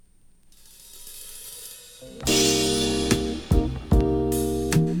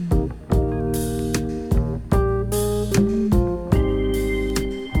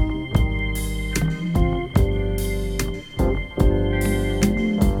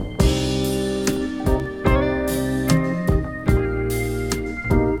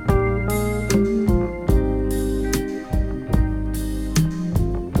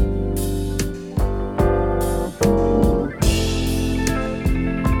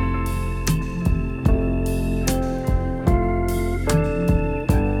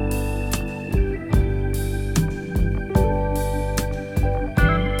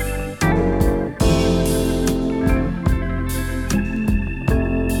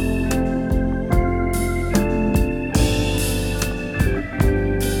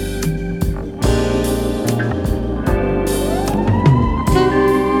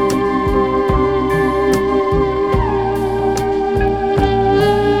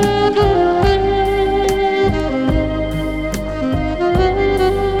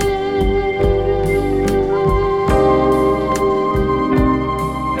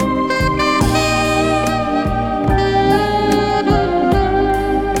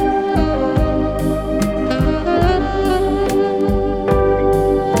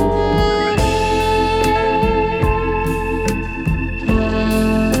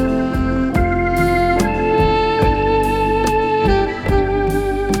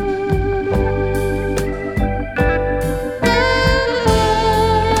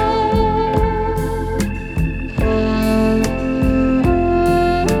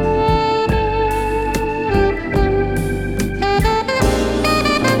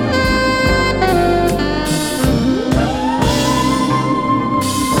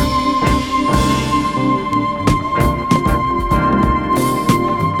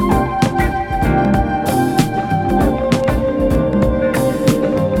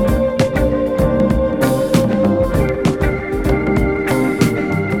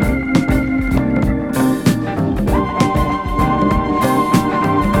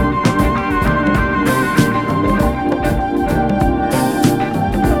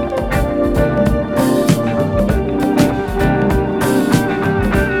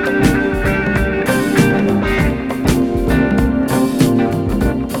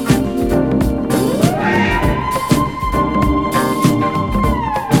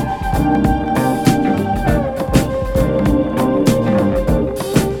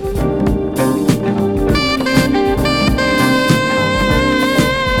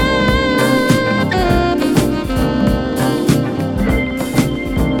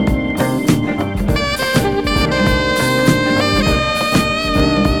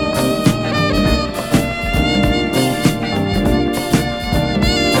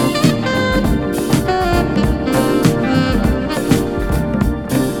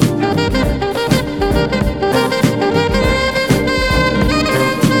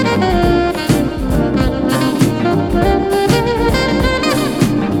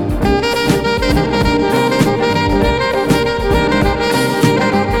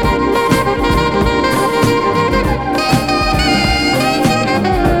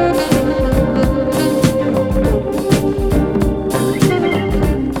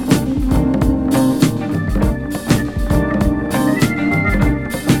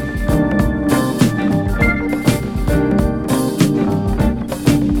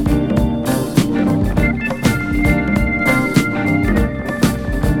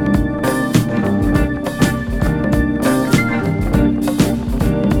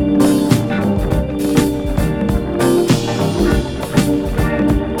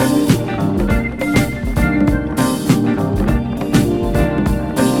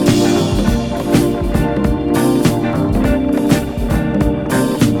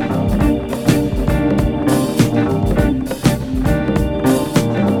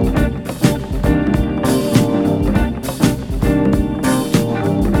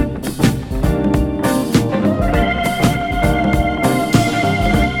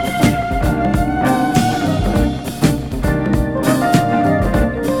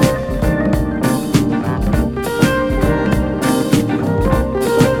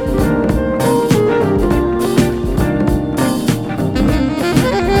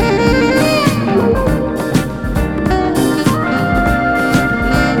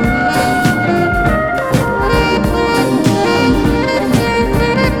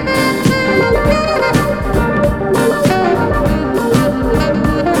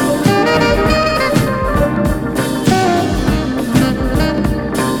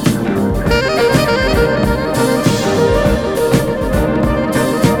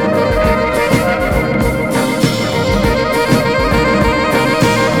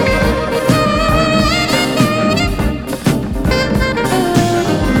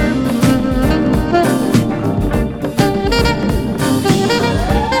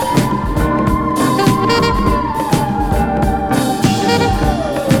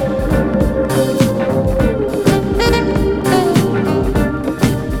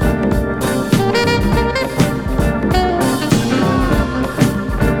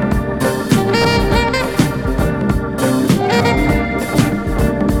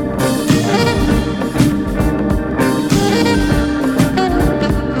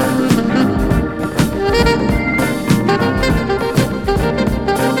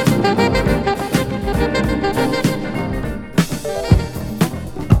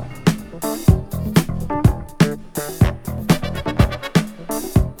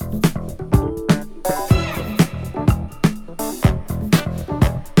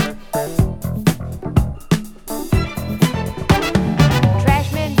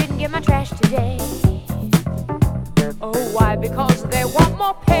today. Oh, why? Because they want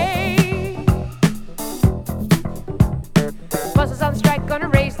more pay. Buses on strike gonna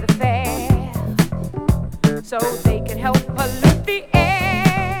raise the fare so they can help pollute the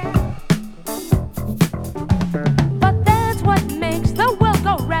air. But that's what makes the world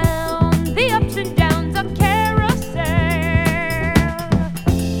go round, the ups and downs of carousel,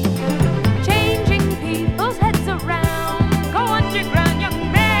 changing people's heads around. Go underground,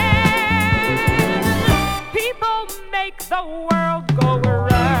 young man. People make the world go around.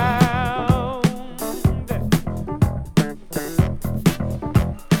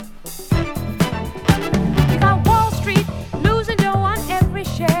 You got Wall Street losing dough on every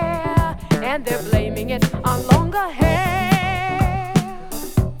share, and they're blaming it on longer hair.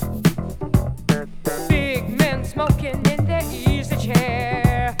 Big men smoking in their easy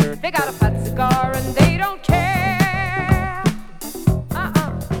chair. They got a fat cigar and they don't care.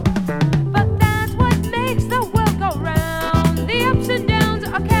 But that's what makes the world go round, the ups and downs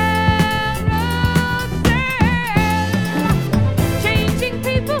of carousel, changing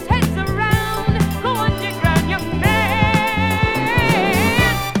people's heads around. Go underground, young man.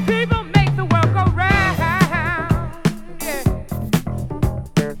 People make the world go round. Yeah.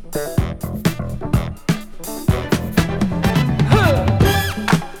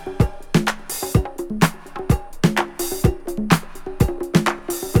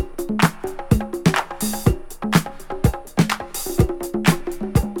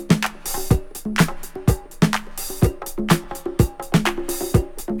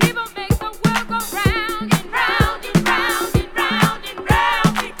 People make the world go round and round and round and round and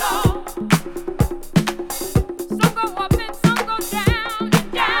round we go. Some go up and some go down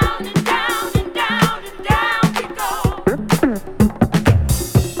and down and down and down and down we go.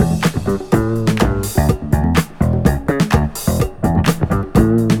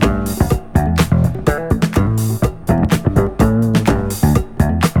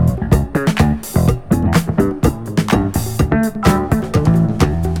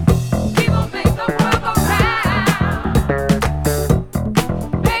 People make the world go round,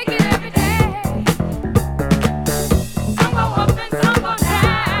 make it every day. Some go up and some go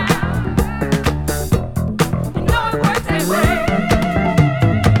down. You know it works that way.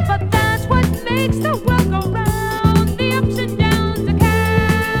 But that's what makes the world go round, the ups and downs of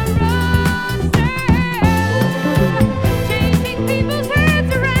carousel, changing people's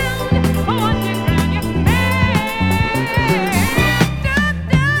heads around. Go underground, young man. Da,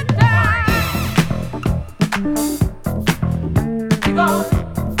 da, da. We go.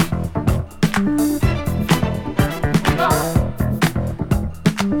 We go.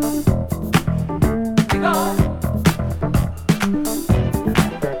 We go.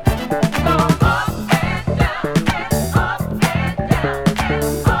 We go up and down and up and down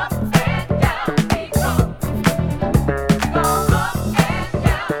and up and down we go. We go up and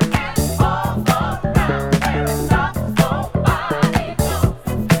down and all around where it stops nobody knows.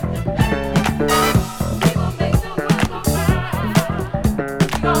 People make the world go round.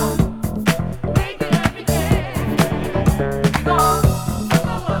 We go, make it every day. We go, some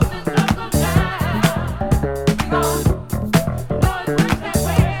go up and some go down. We go, know it works that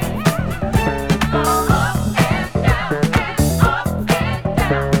way. We go up and down and up and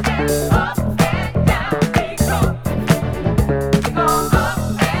down and up and down we go. We go up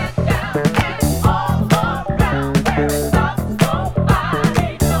and down and all around where it stops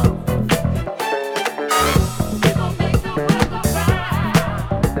nobody knows. People make the world go round.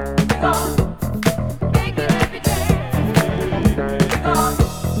 We go, make it every day. We go,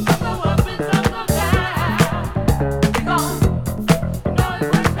 some go up and some go down. We go, know it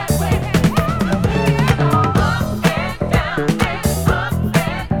works that way. We go up and down and up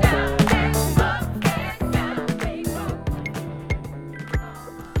and down and up and down we go.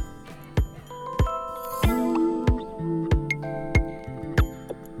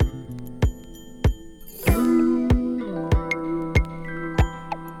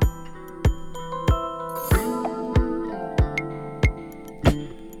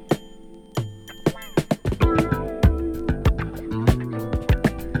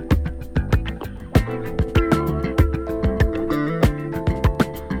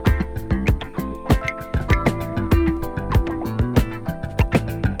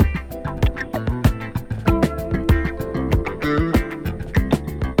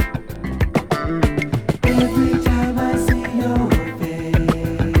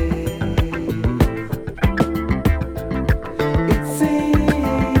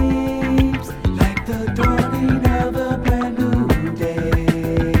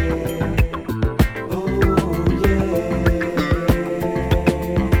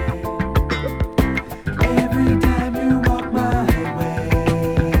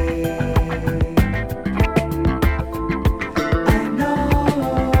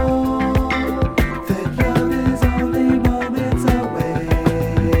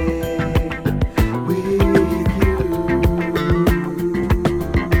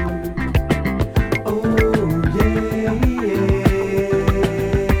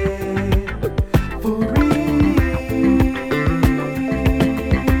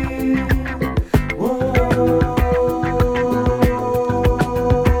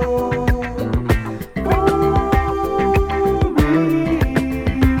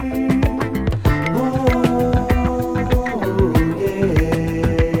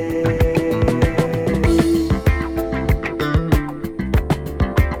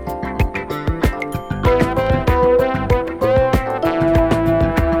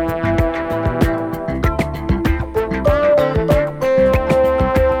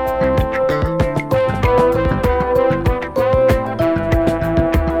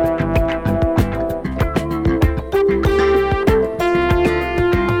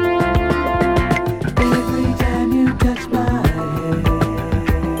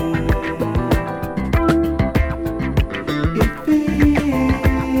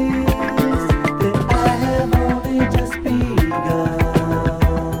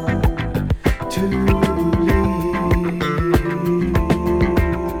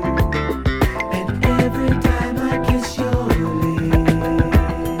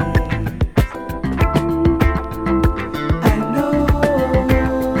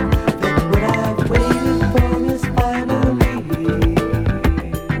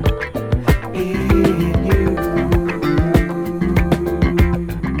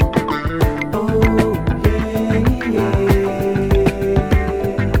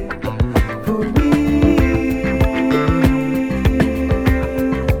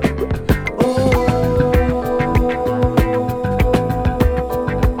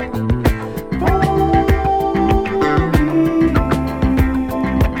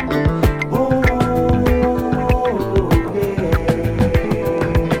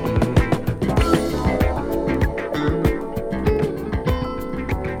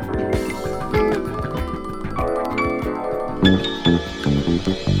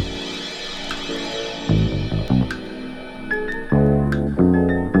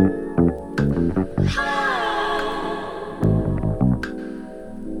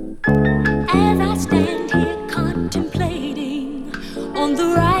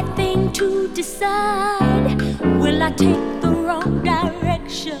 will I take the wrong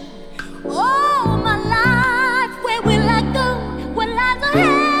direction? All my life, where will I go? What lies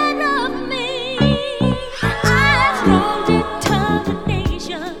ahead of me? I have strong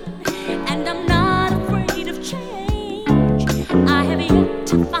determination, and I'm not afraid of change. I have yet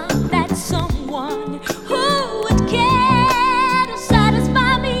to find that someone who would care to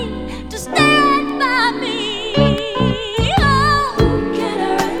satisfy me, to stand by me. Oh, who can I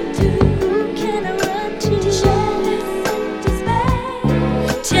run to? Who can I run to? To share this empty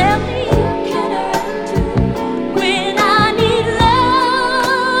space. Tell me, who can I run to when I need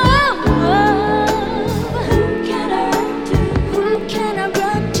love? Who can I run to? Who can I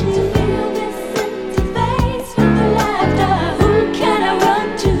run to? To fill this empty space with the laughter. Who can I run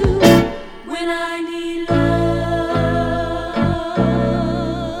to when I need love?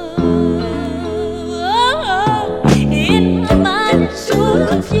 In my mind it's so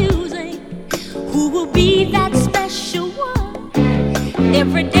confusing. Who will be that special one?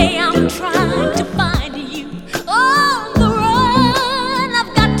 Every day I'm trying to find you on the run.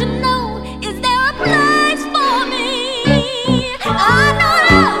 I've got to know, is there a place for me? I know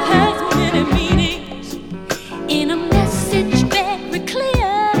love has many meanings. In a message very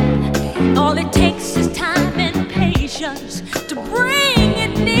clear, all it takes is time and patience to bring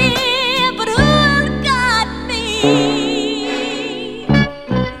it near. But who'll guide me?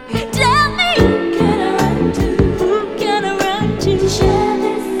 Tell me, who can I run to? Who can I run to? To share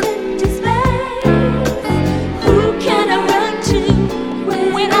this empty space. Who can I run to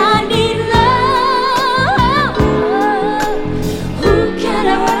when I need love? Who can I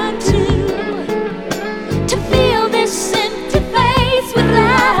run to fill this empty face with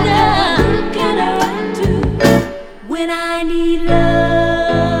laughter? Who can I run to when I need love?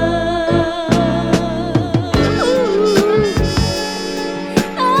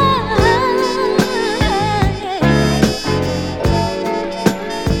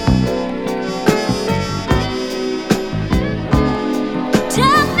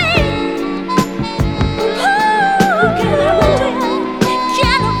 Tell me, who can I run to?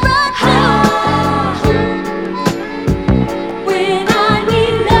 Can I run to when I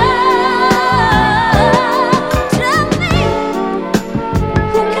need love? Tell me,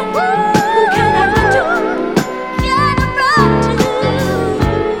 who can I run to? Can I run to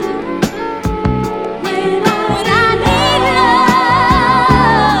when I need love?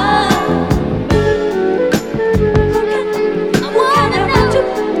 I wanna know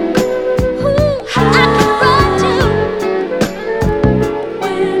who I can run to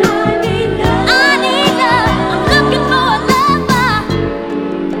when I need love. I need love. I'm looking for a lover.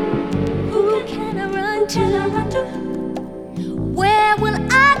 Who can I run to? Where will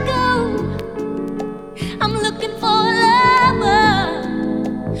I go? I'm looking for a lover,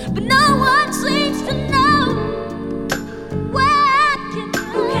 but no one seems to know where I can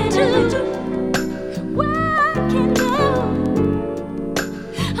run to. Where I can go.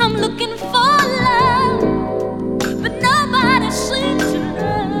 I'm looking for love, but nobody seems to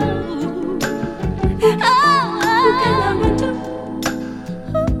know. Oh, who can I run to?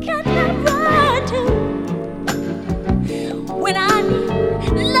 Who can I run to when I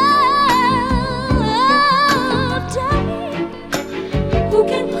need love? Tell me, who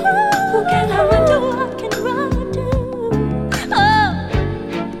can I run to? I can run to. Oh,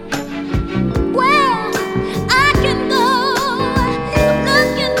 where I can go. I'm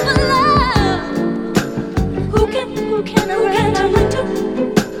looking for love. Who can I run to?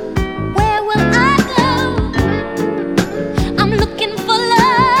 Where will I go? I'm looking for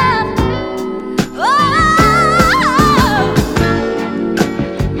love. Oh,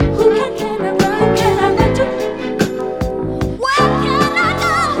 who can I run to? Where can I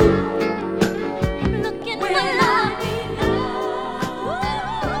go? I'm looking for love.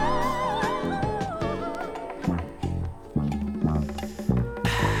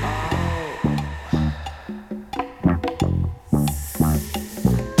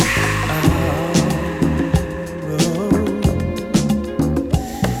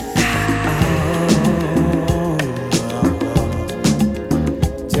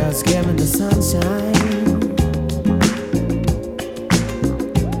 Just give me the sunshine.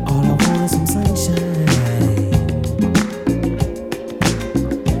 All I want is some sunshine.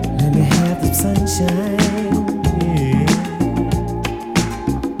 Let me have the sunshine. Yeah.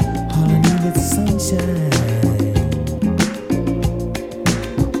 All I need is the sunshine.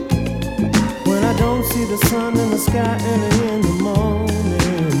 When I don't see the sun in the sky early in the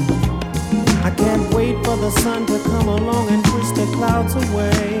morning, I can't wait for the sun to come along and push the clouds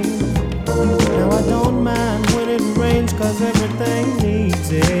away. Now I don't mind when it rains, cause everything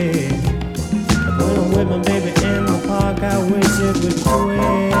needs it. But When I'm with my baby in the park, I wish it would quit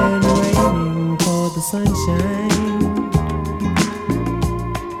raining for the sunshine.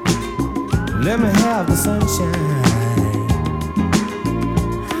 Let me have the sunshine.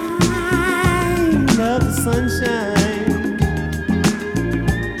 I love the sunshine.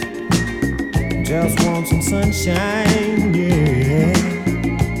 Just want some sunshine, yeah.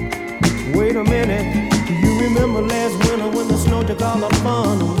 Wait a minute, do you remember last winter when the snow took all the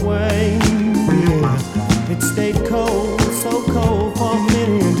fun away? Yeah, it stayed cold, so cold for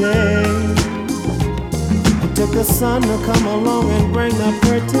many a day. It took the sun to come along and bring the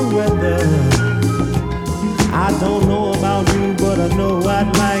pretty weather. I don't know about you, but I know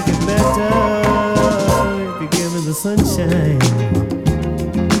I'd like it better if you give me the sunshine.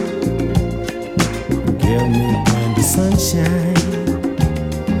 Give me the sunshine.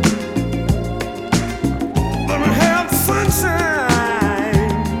 Let me have the sunshine.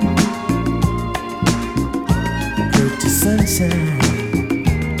 Pretty sunshine.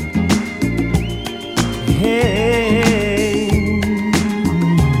 Hey.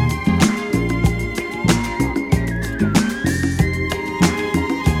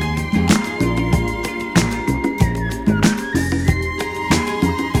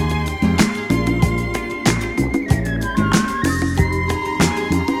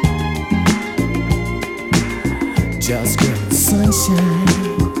 Just give me sunshine.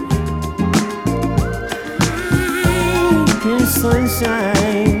 Give me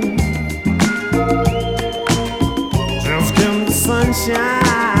sunshine. Just give me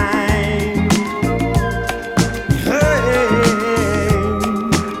sunshine. Hey.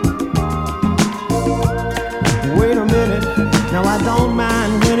 Wait a minute. Now I don't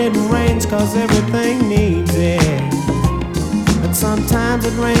mind when it rains, 'cause everything needs it. But sometimes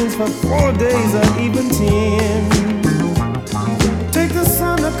it rains for 4 days or even 10. Take the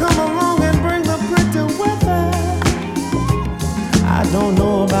sun to come along and bring the pretty weather. I don't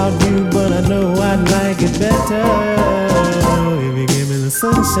know about you, but I know I'd like it better if you give me the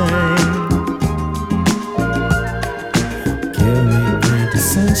sunshine. Give me the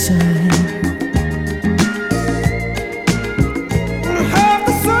sunshine. Have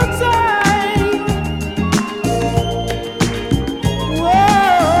the sunshine.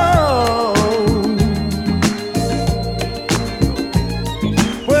 Whoa.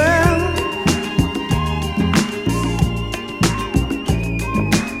 Well,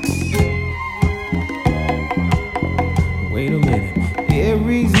 wait a minute.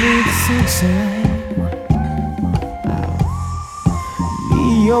 Aries need the sunshine.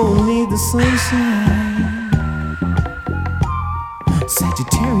 Leo need the sunshine.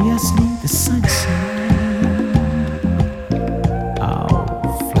 Sagittarius need the sunshine. Oh,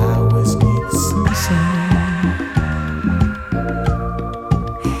 flowers need the sunshine.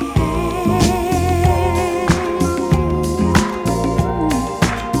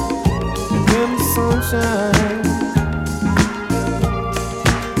 Give me sunshine.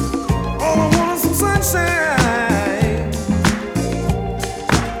 All I want is some sunshine.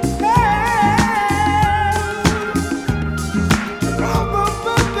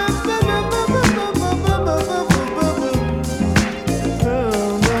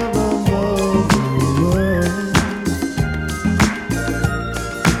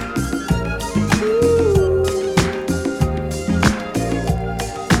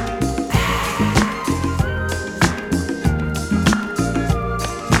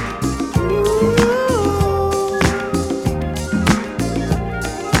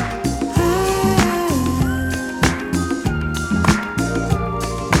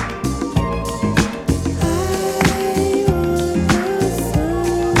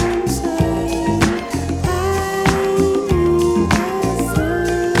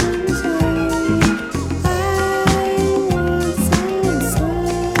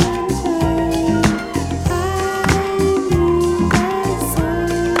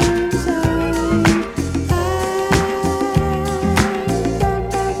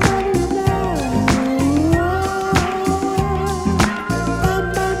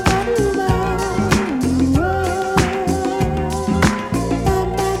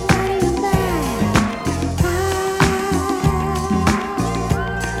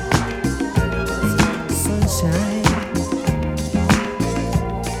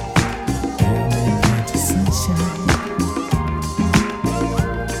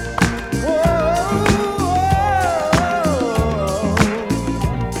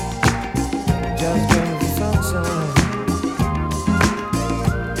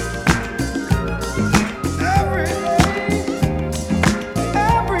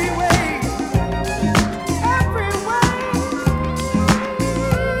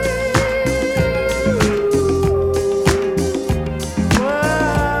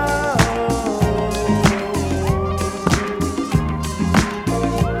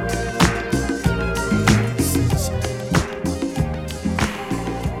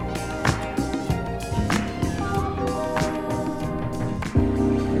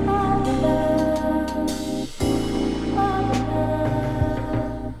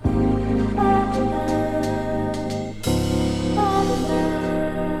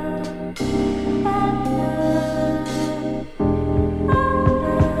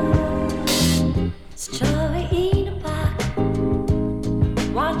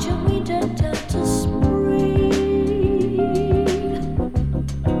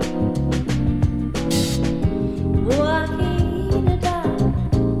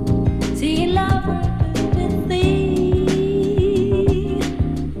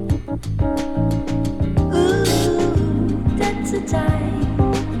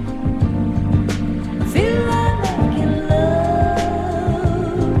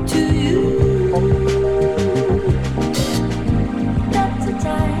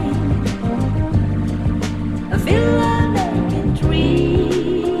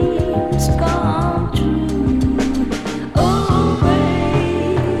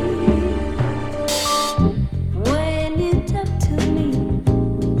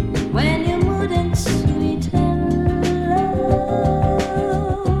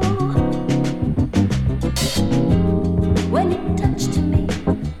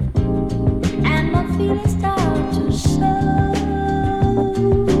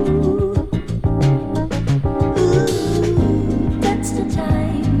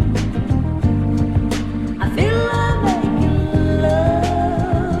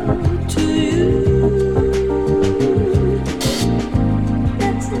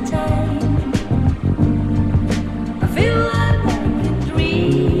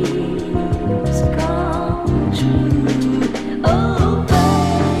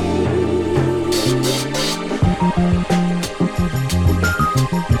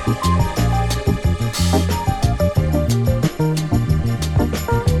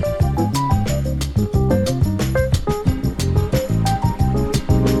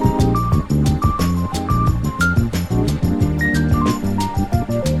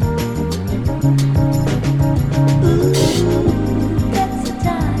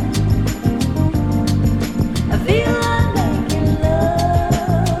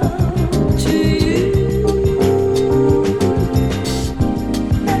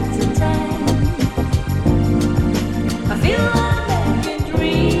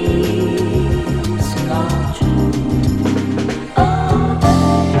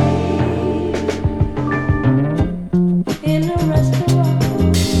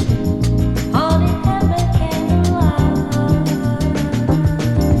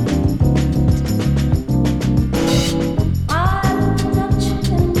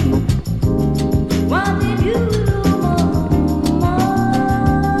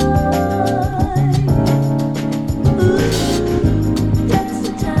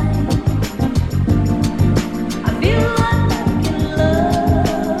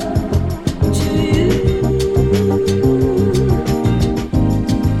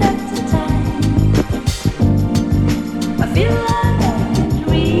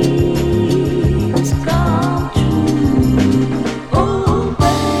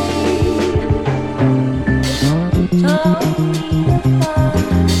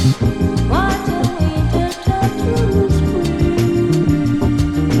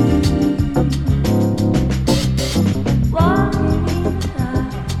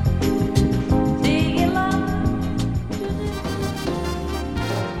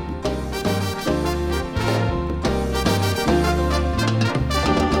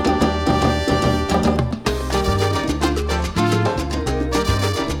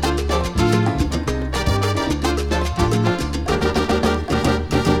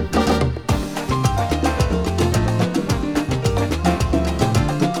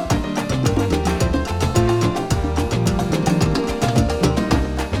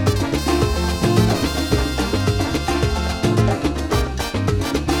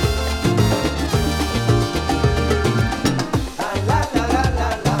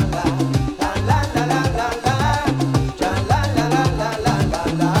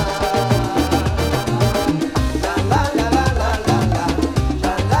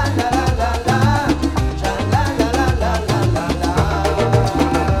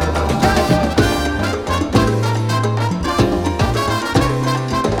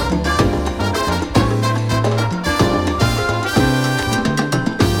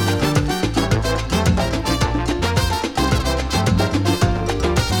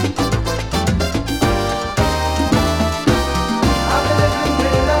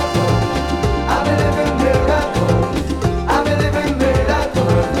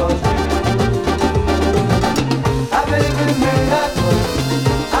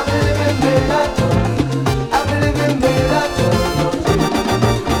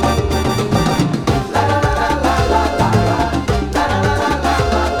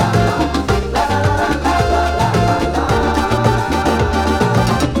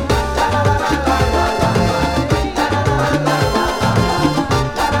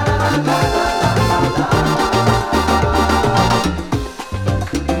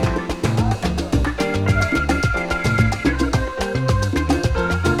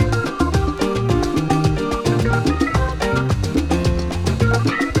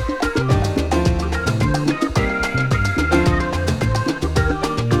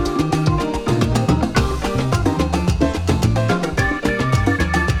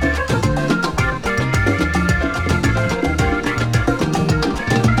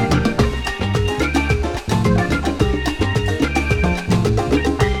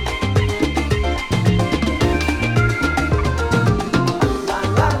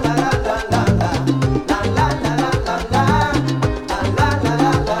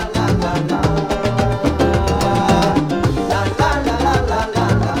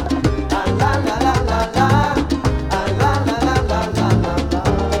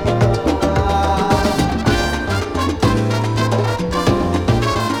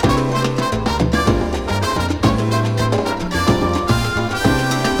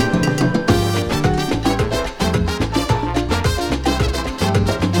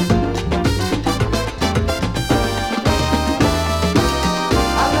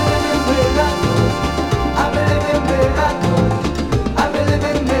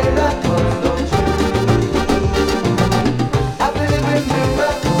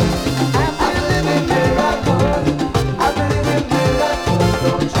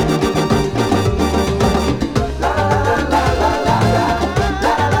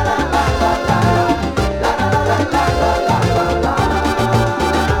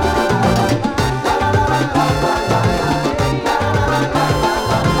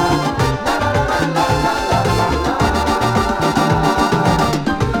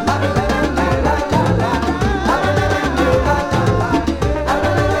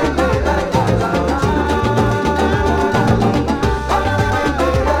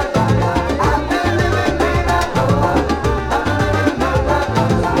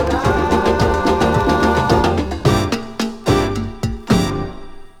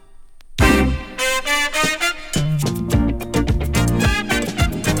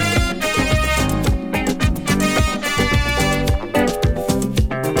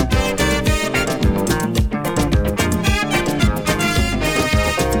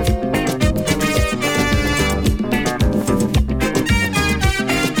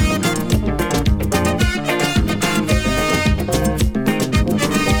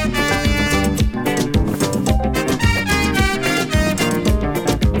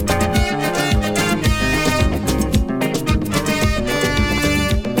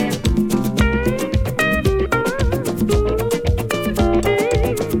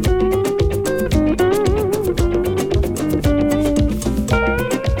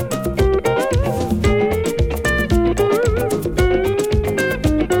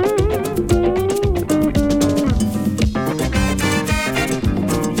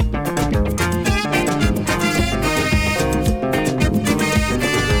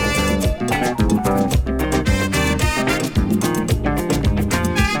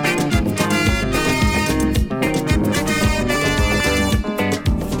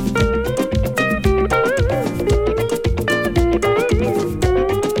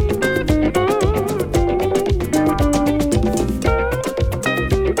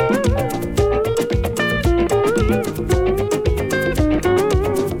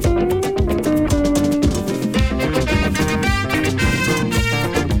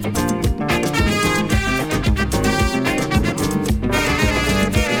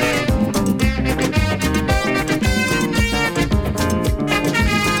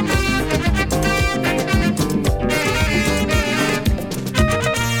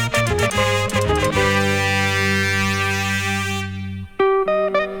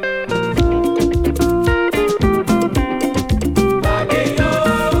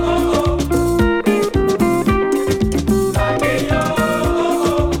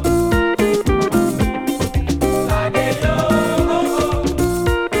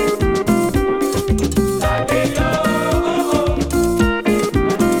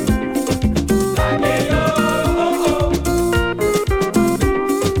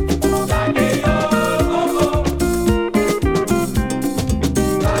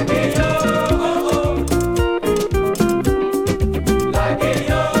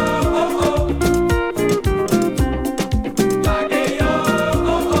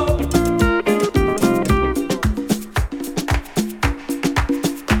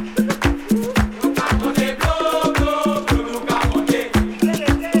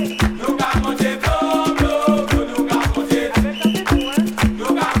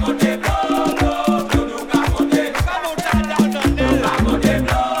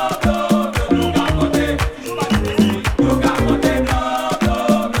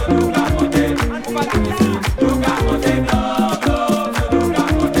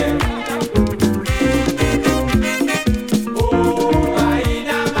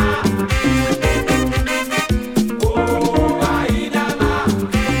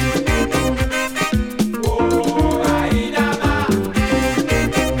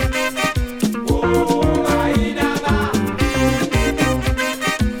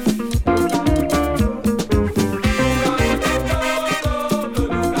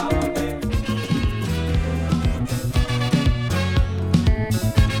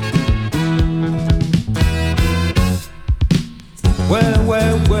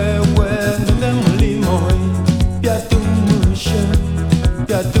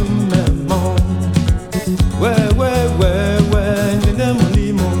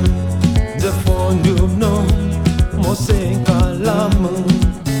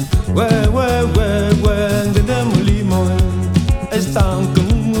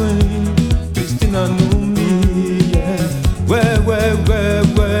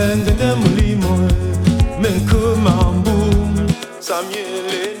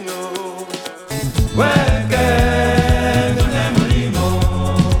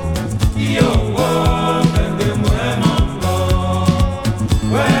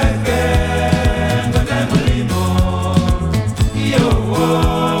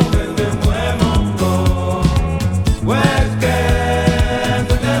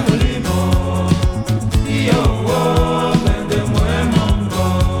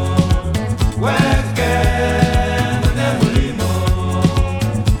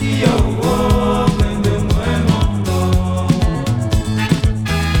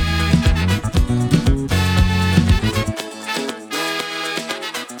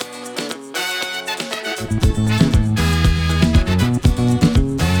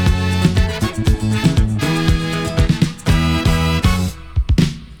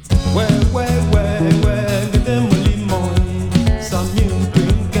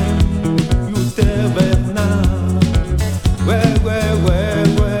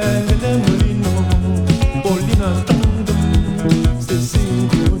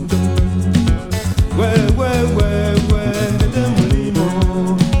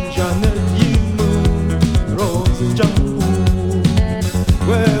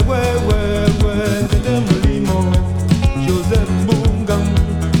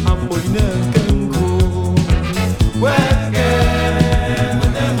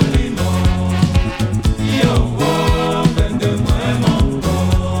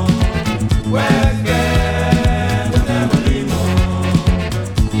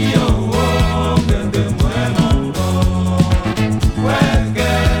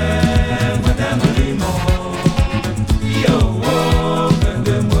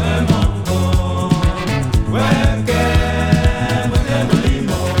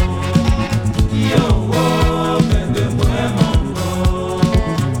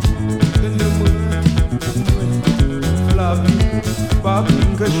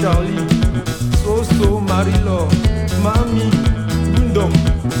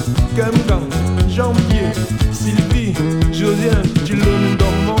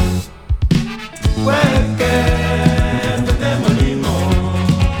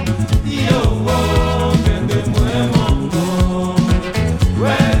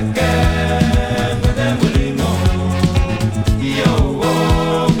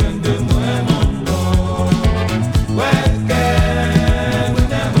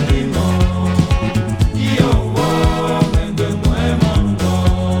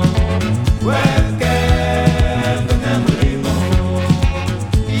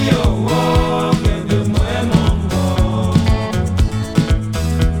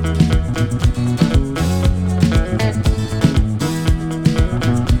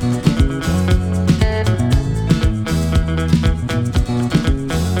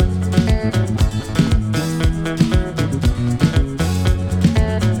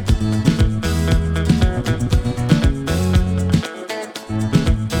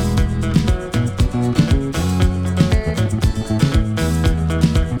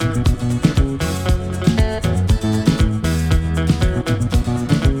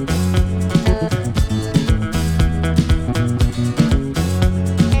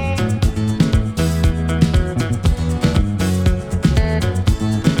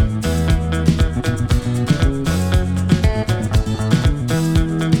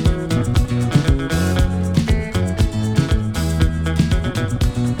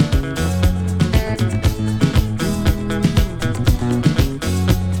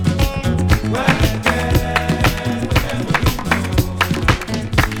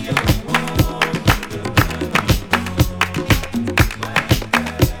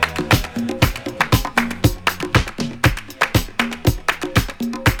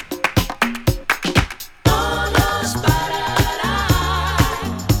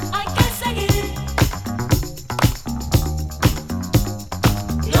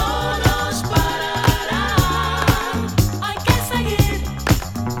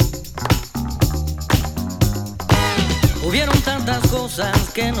 cosas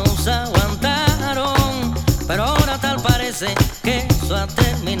que nos aguantaron, pero ahora tal parece que eso ha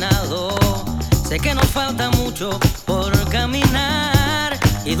terminado. Sé que nos falta mucho por caminar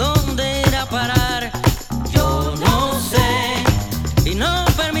y dónde ir a parar, yo no sé. Y no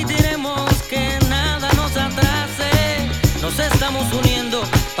permitiremos que nada nos atrase. Nos estamos uniendo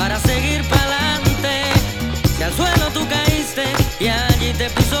para seguir pa'lante. Si al suelo tú caíste y allí te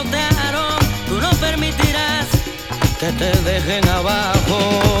pisotearon, tú no permitirás que te dejen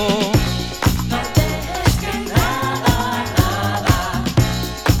abajo.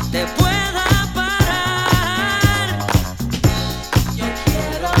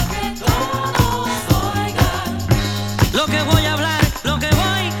 Lo que voy a hablar, lo que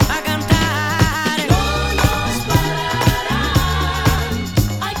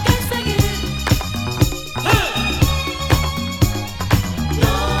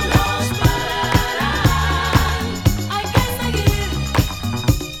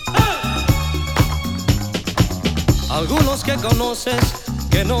algunos que conoces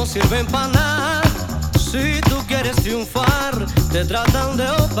que no sirven para nada. Si tú quieres triunfar, te tratan de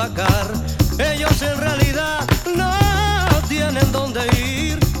opacar. Ellos en realidad no tienen dónde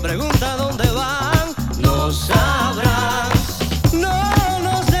ir. Pregunta dónde van, no sabrás. No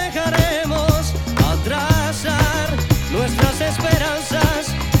nos dejaremos atrasar nuestras esperanzas.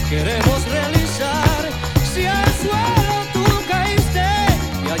 Queremos realizar. Si al suelo tú caíste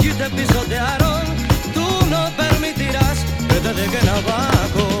y allí te pisotearon, tú no permitirás que te dejen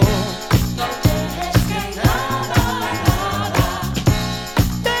abajo.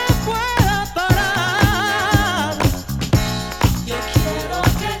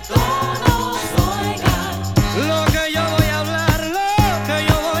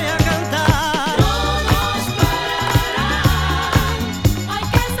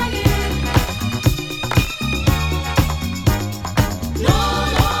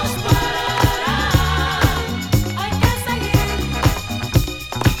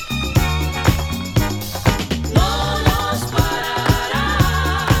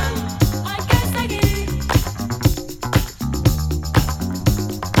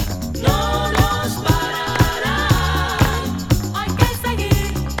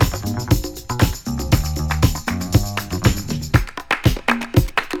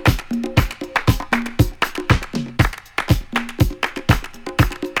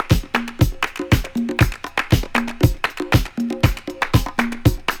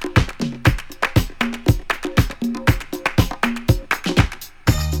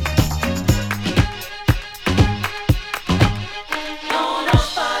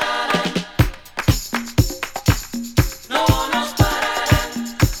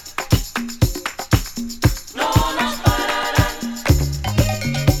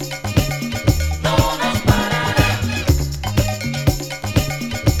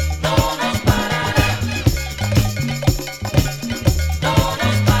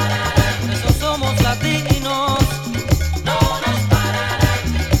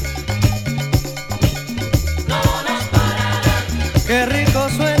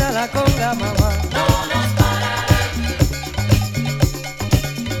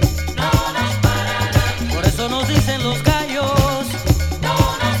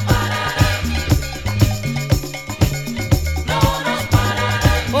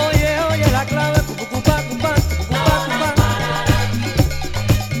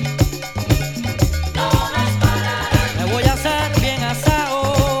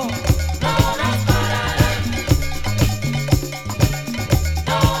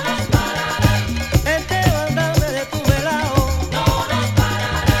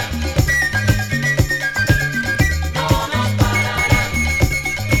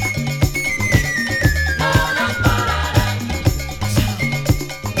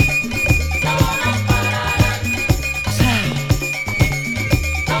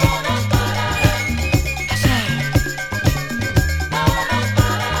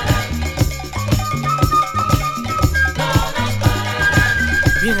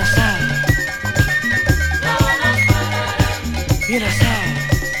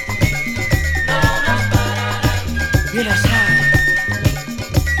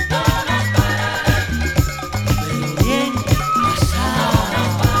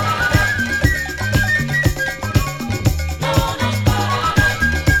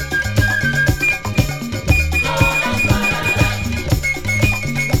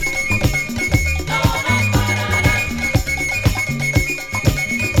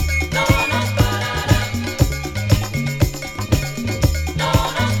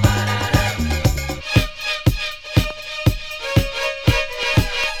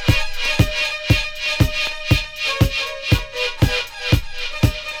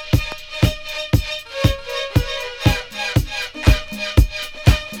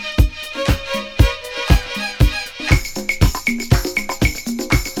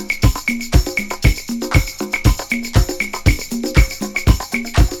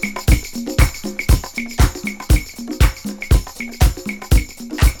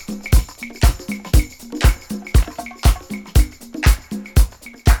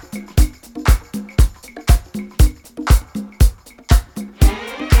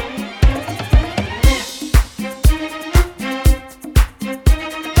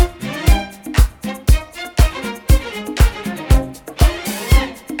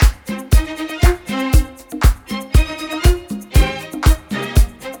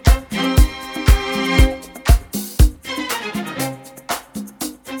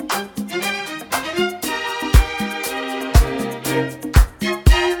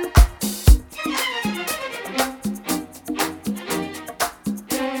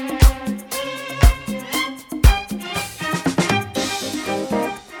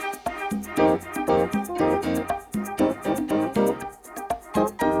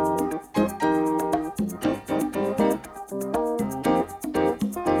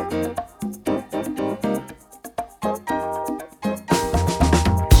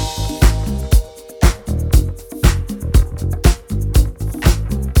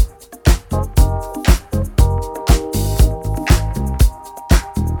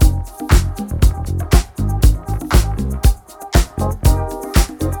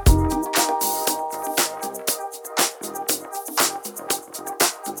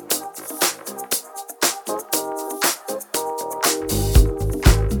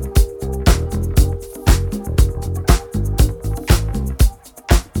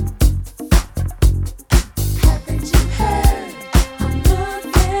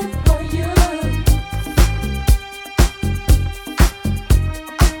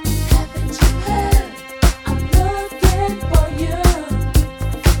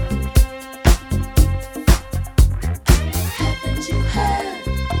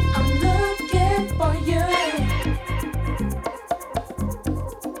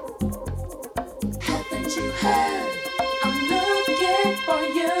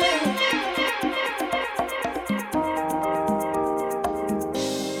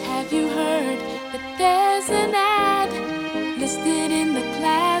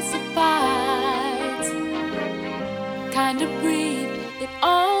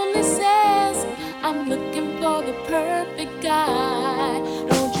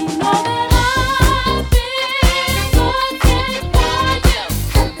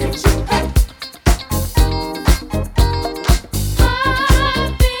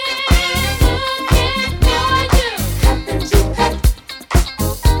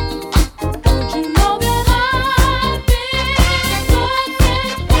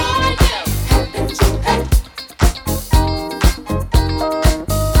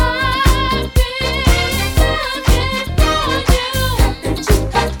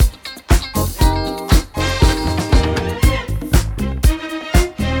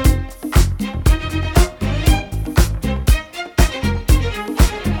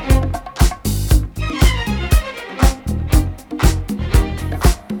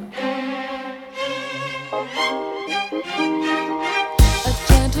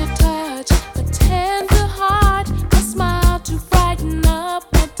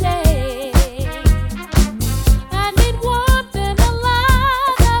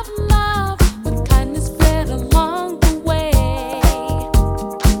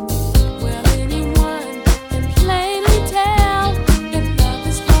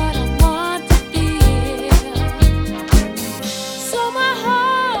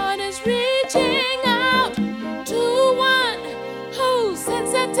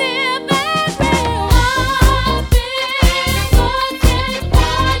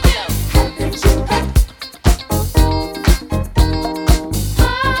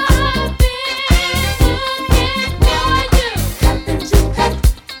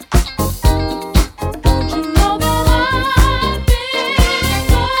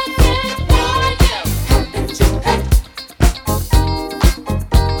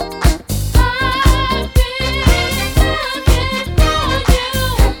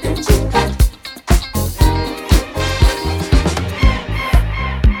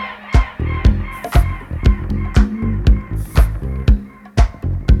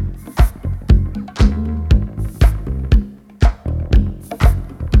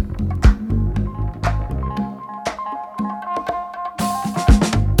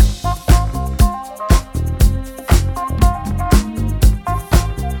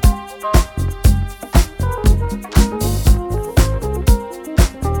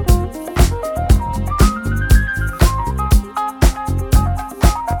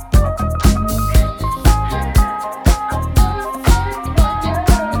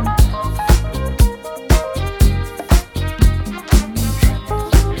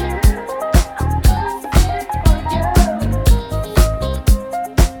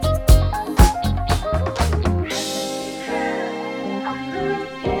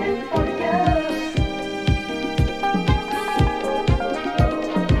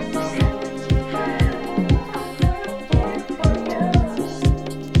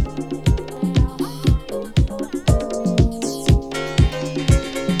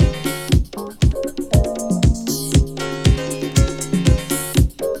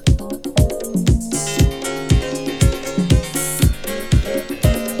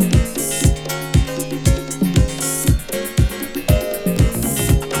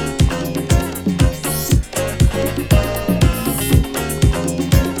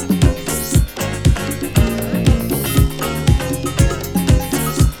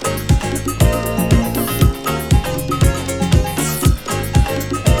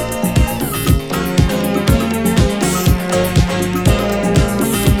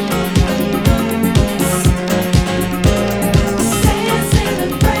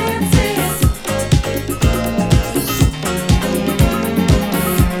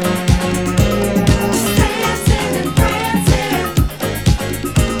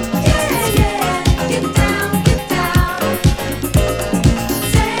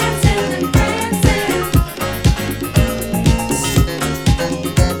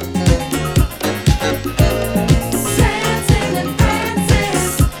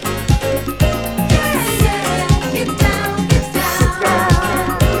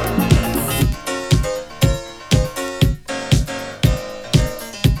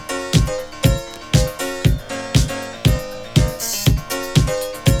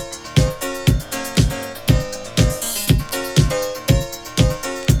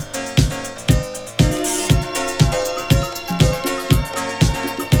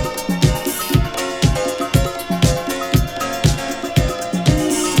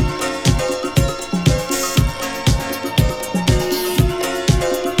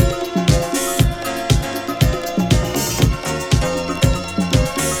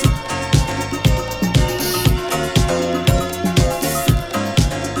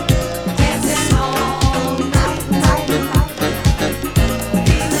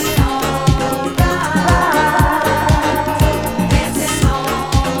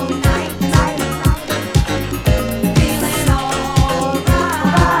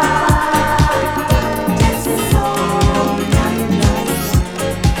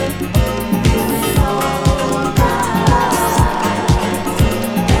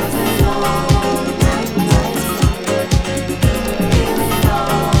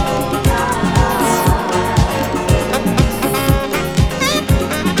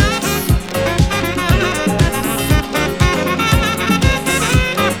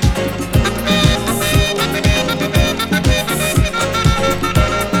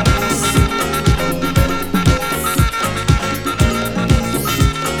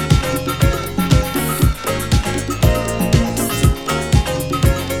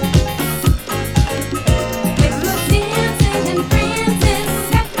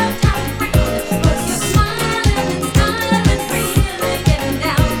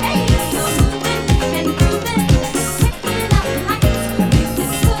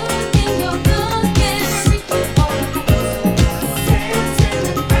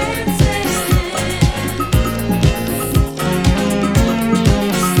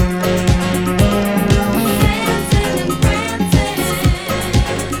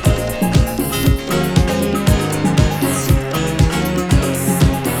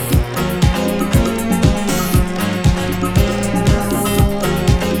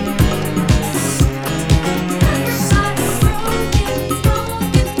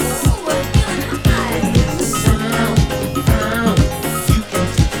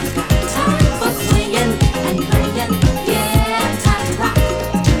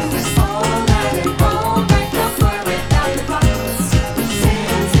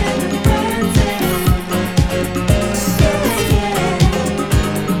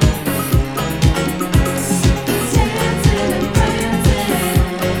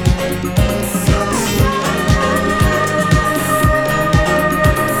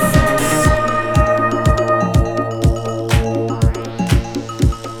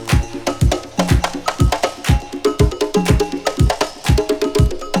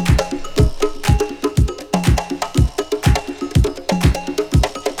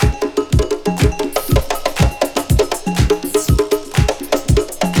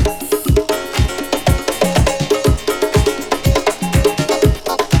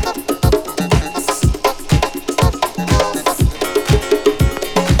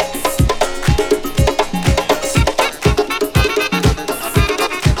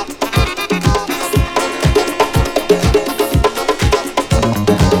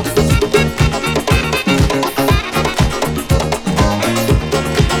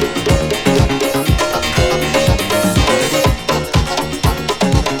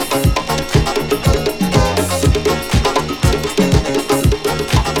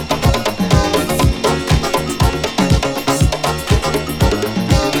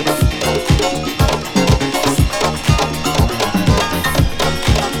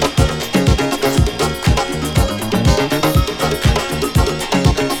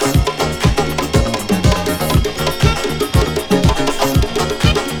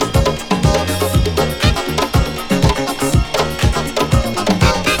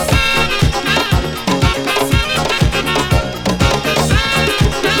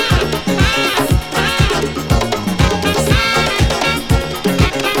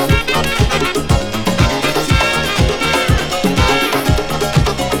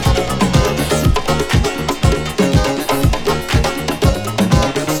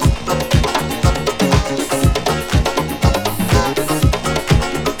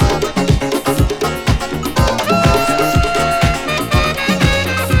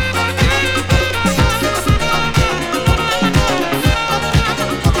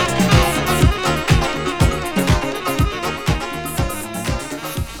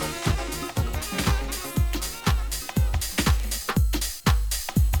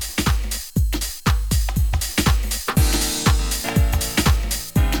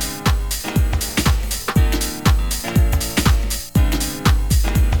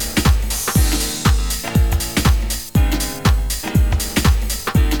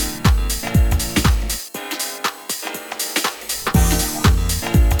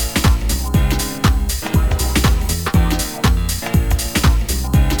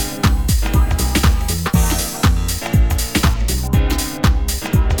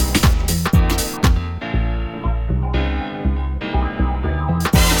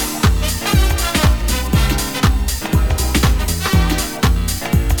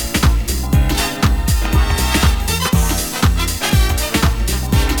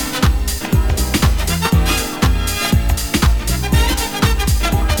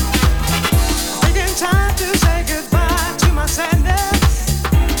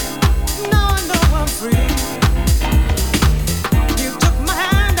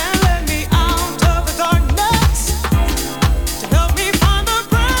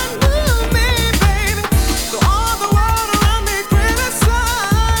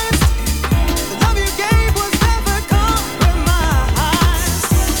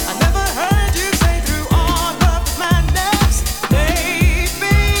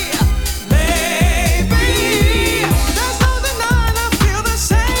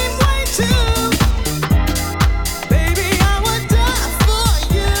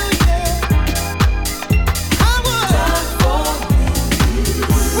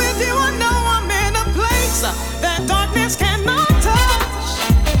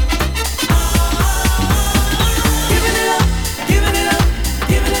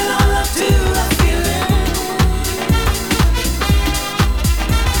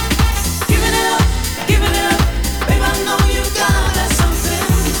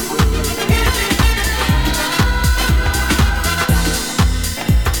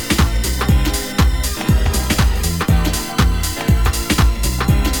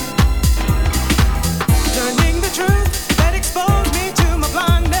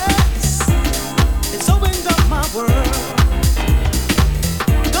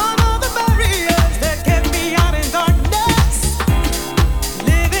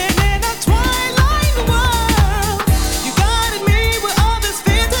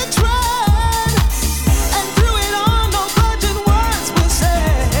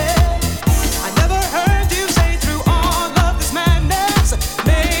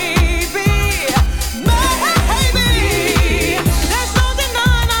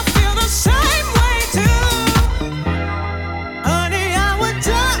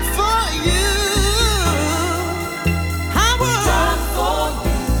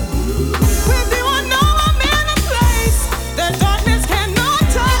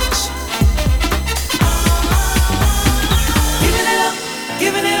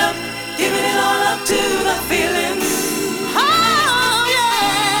 giving it up, giving it all up to the feeling. Oh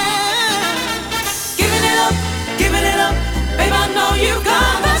yeah, giving it up, babe. I know you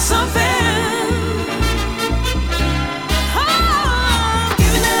got that something. Oh,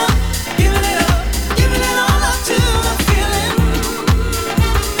 giving it up, giving it up, giving it all up to the feeling.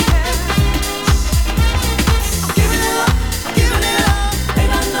 Giving it up,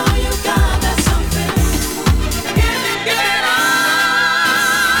 babe. I know you got that something. Give it up.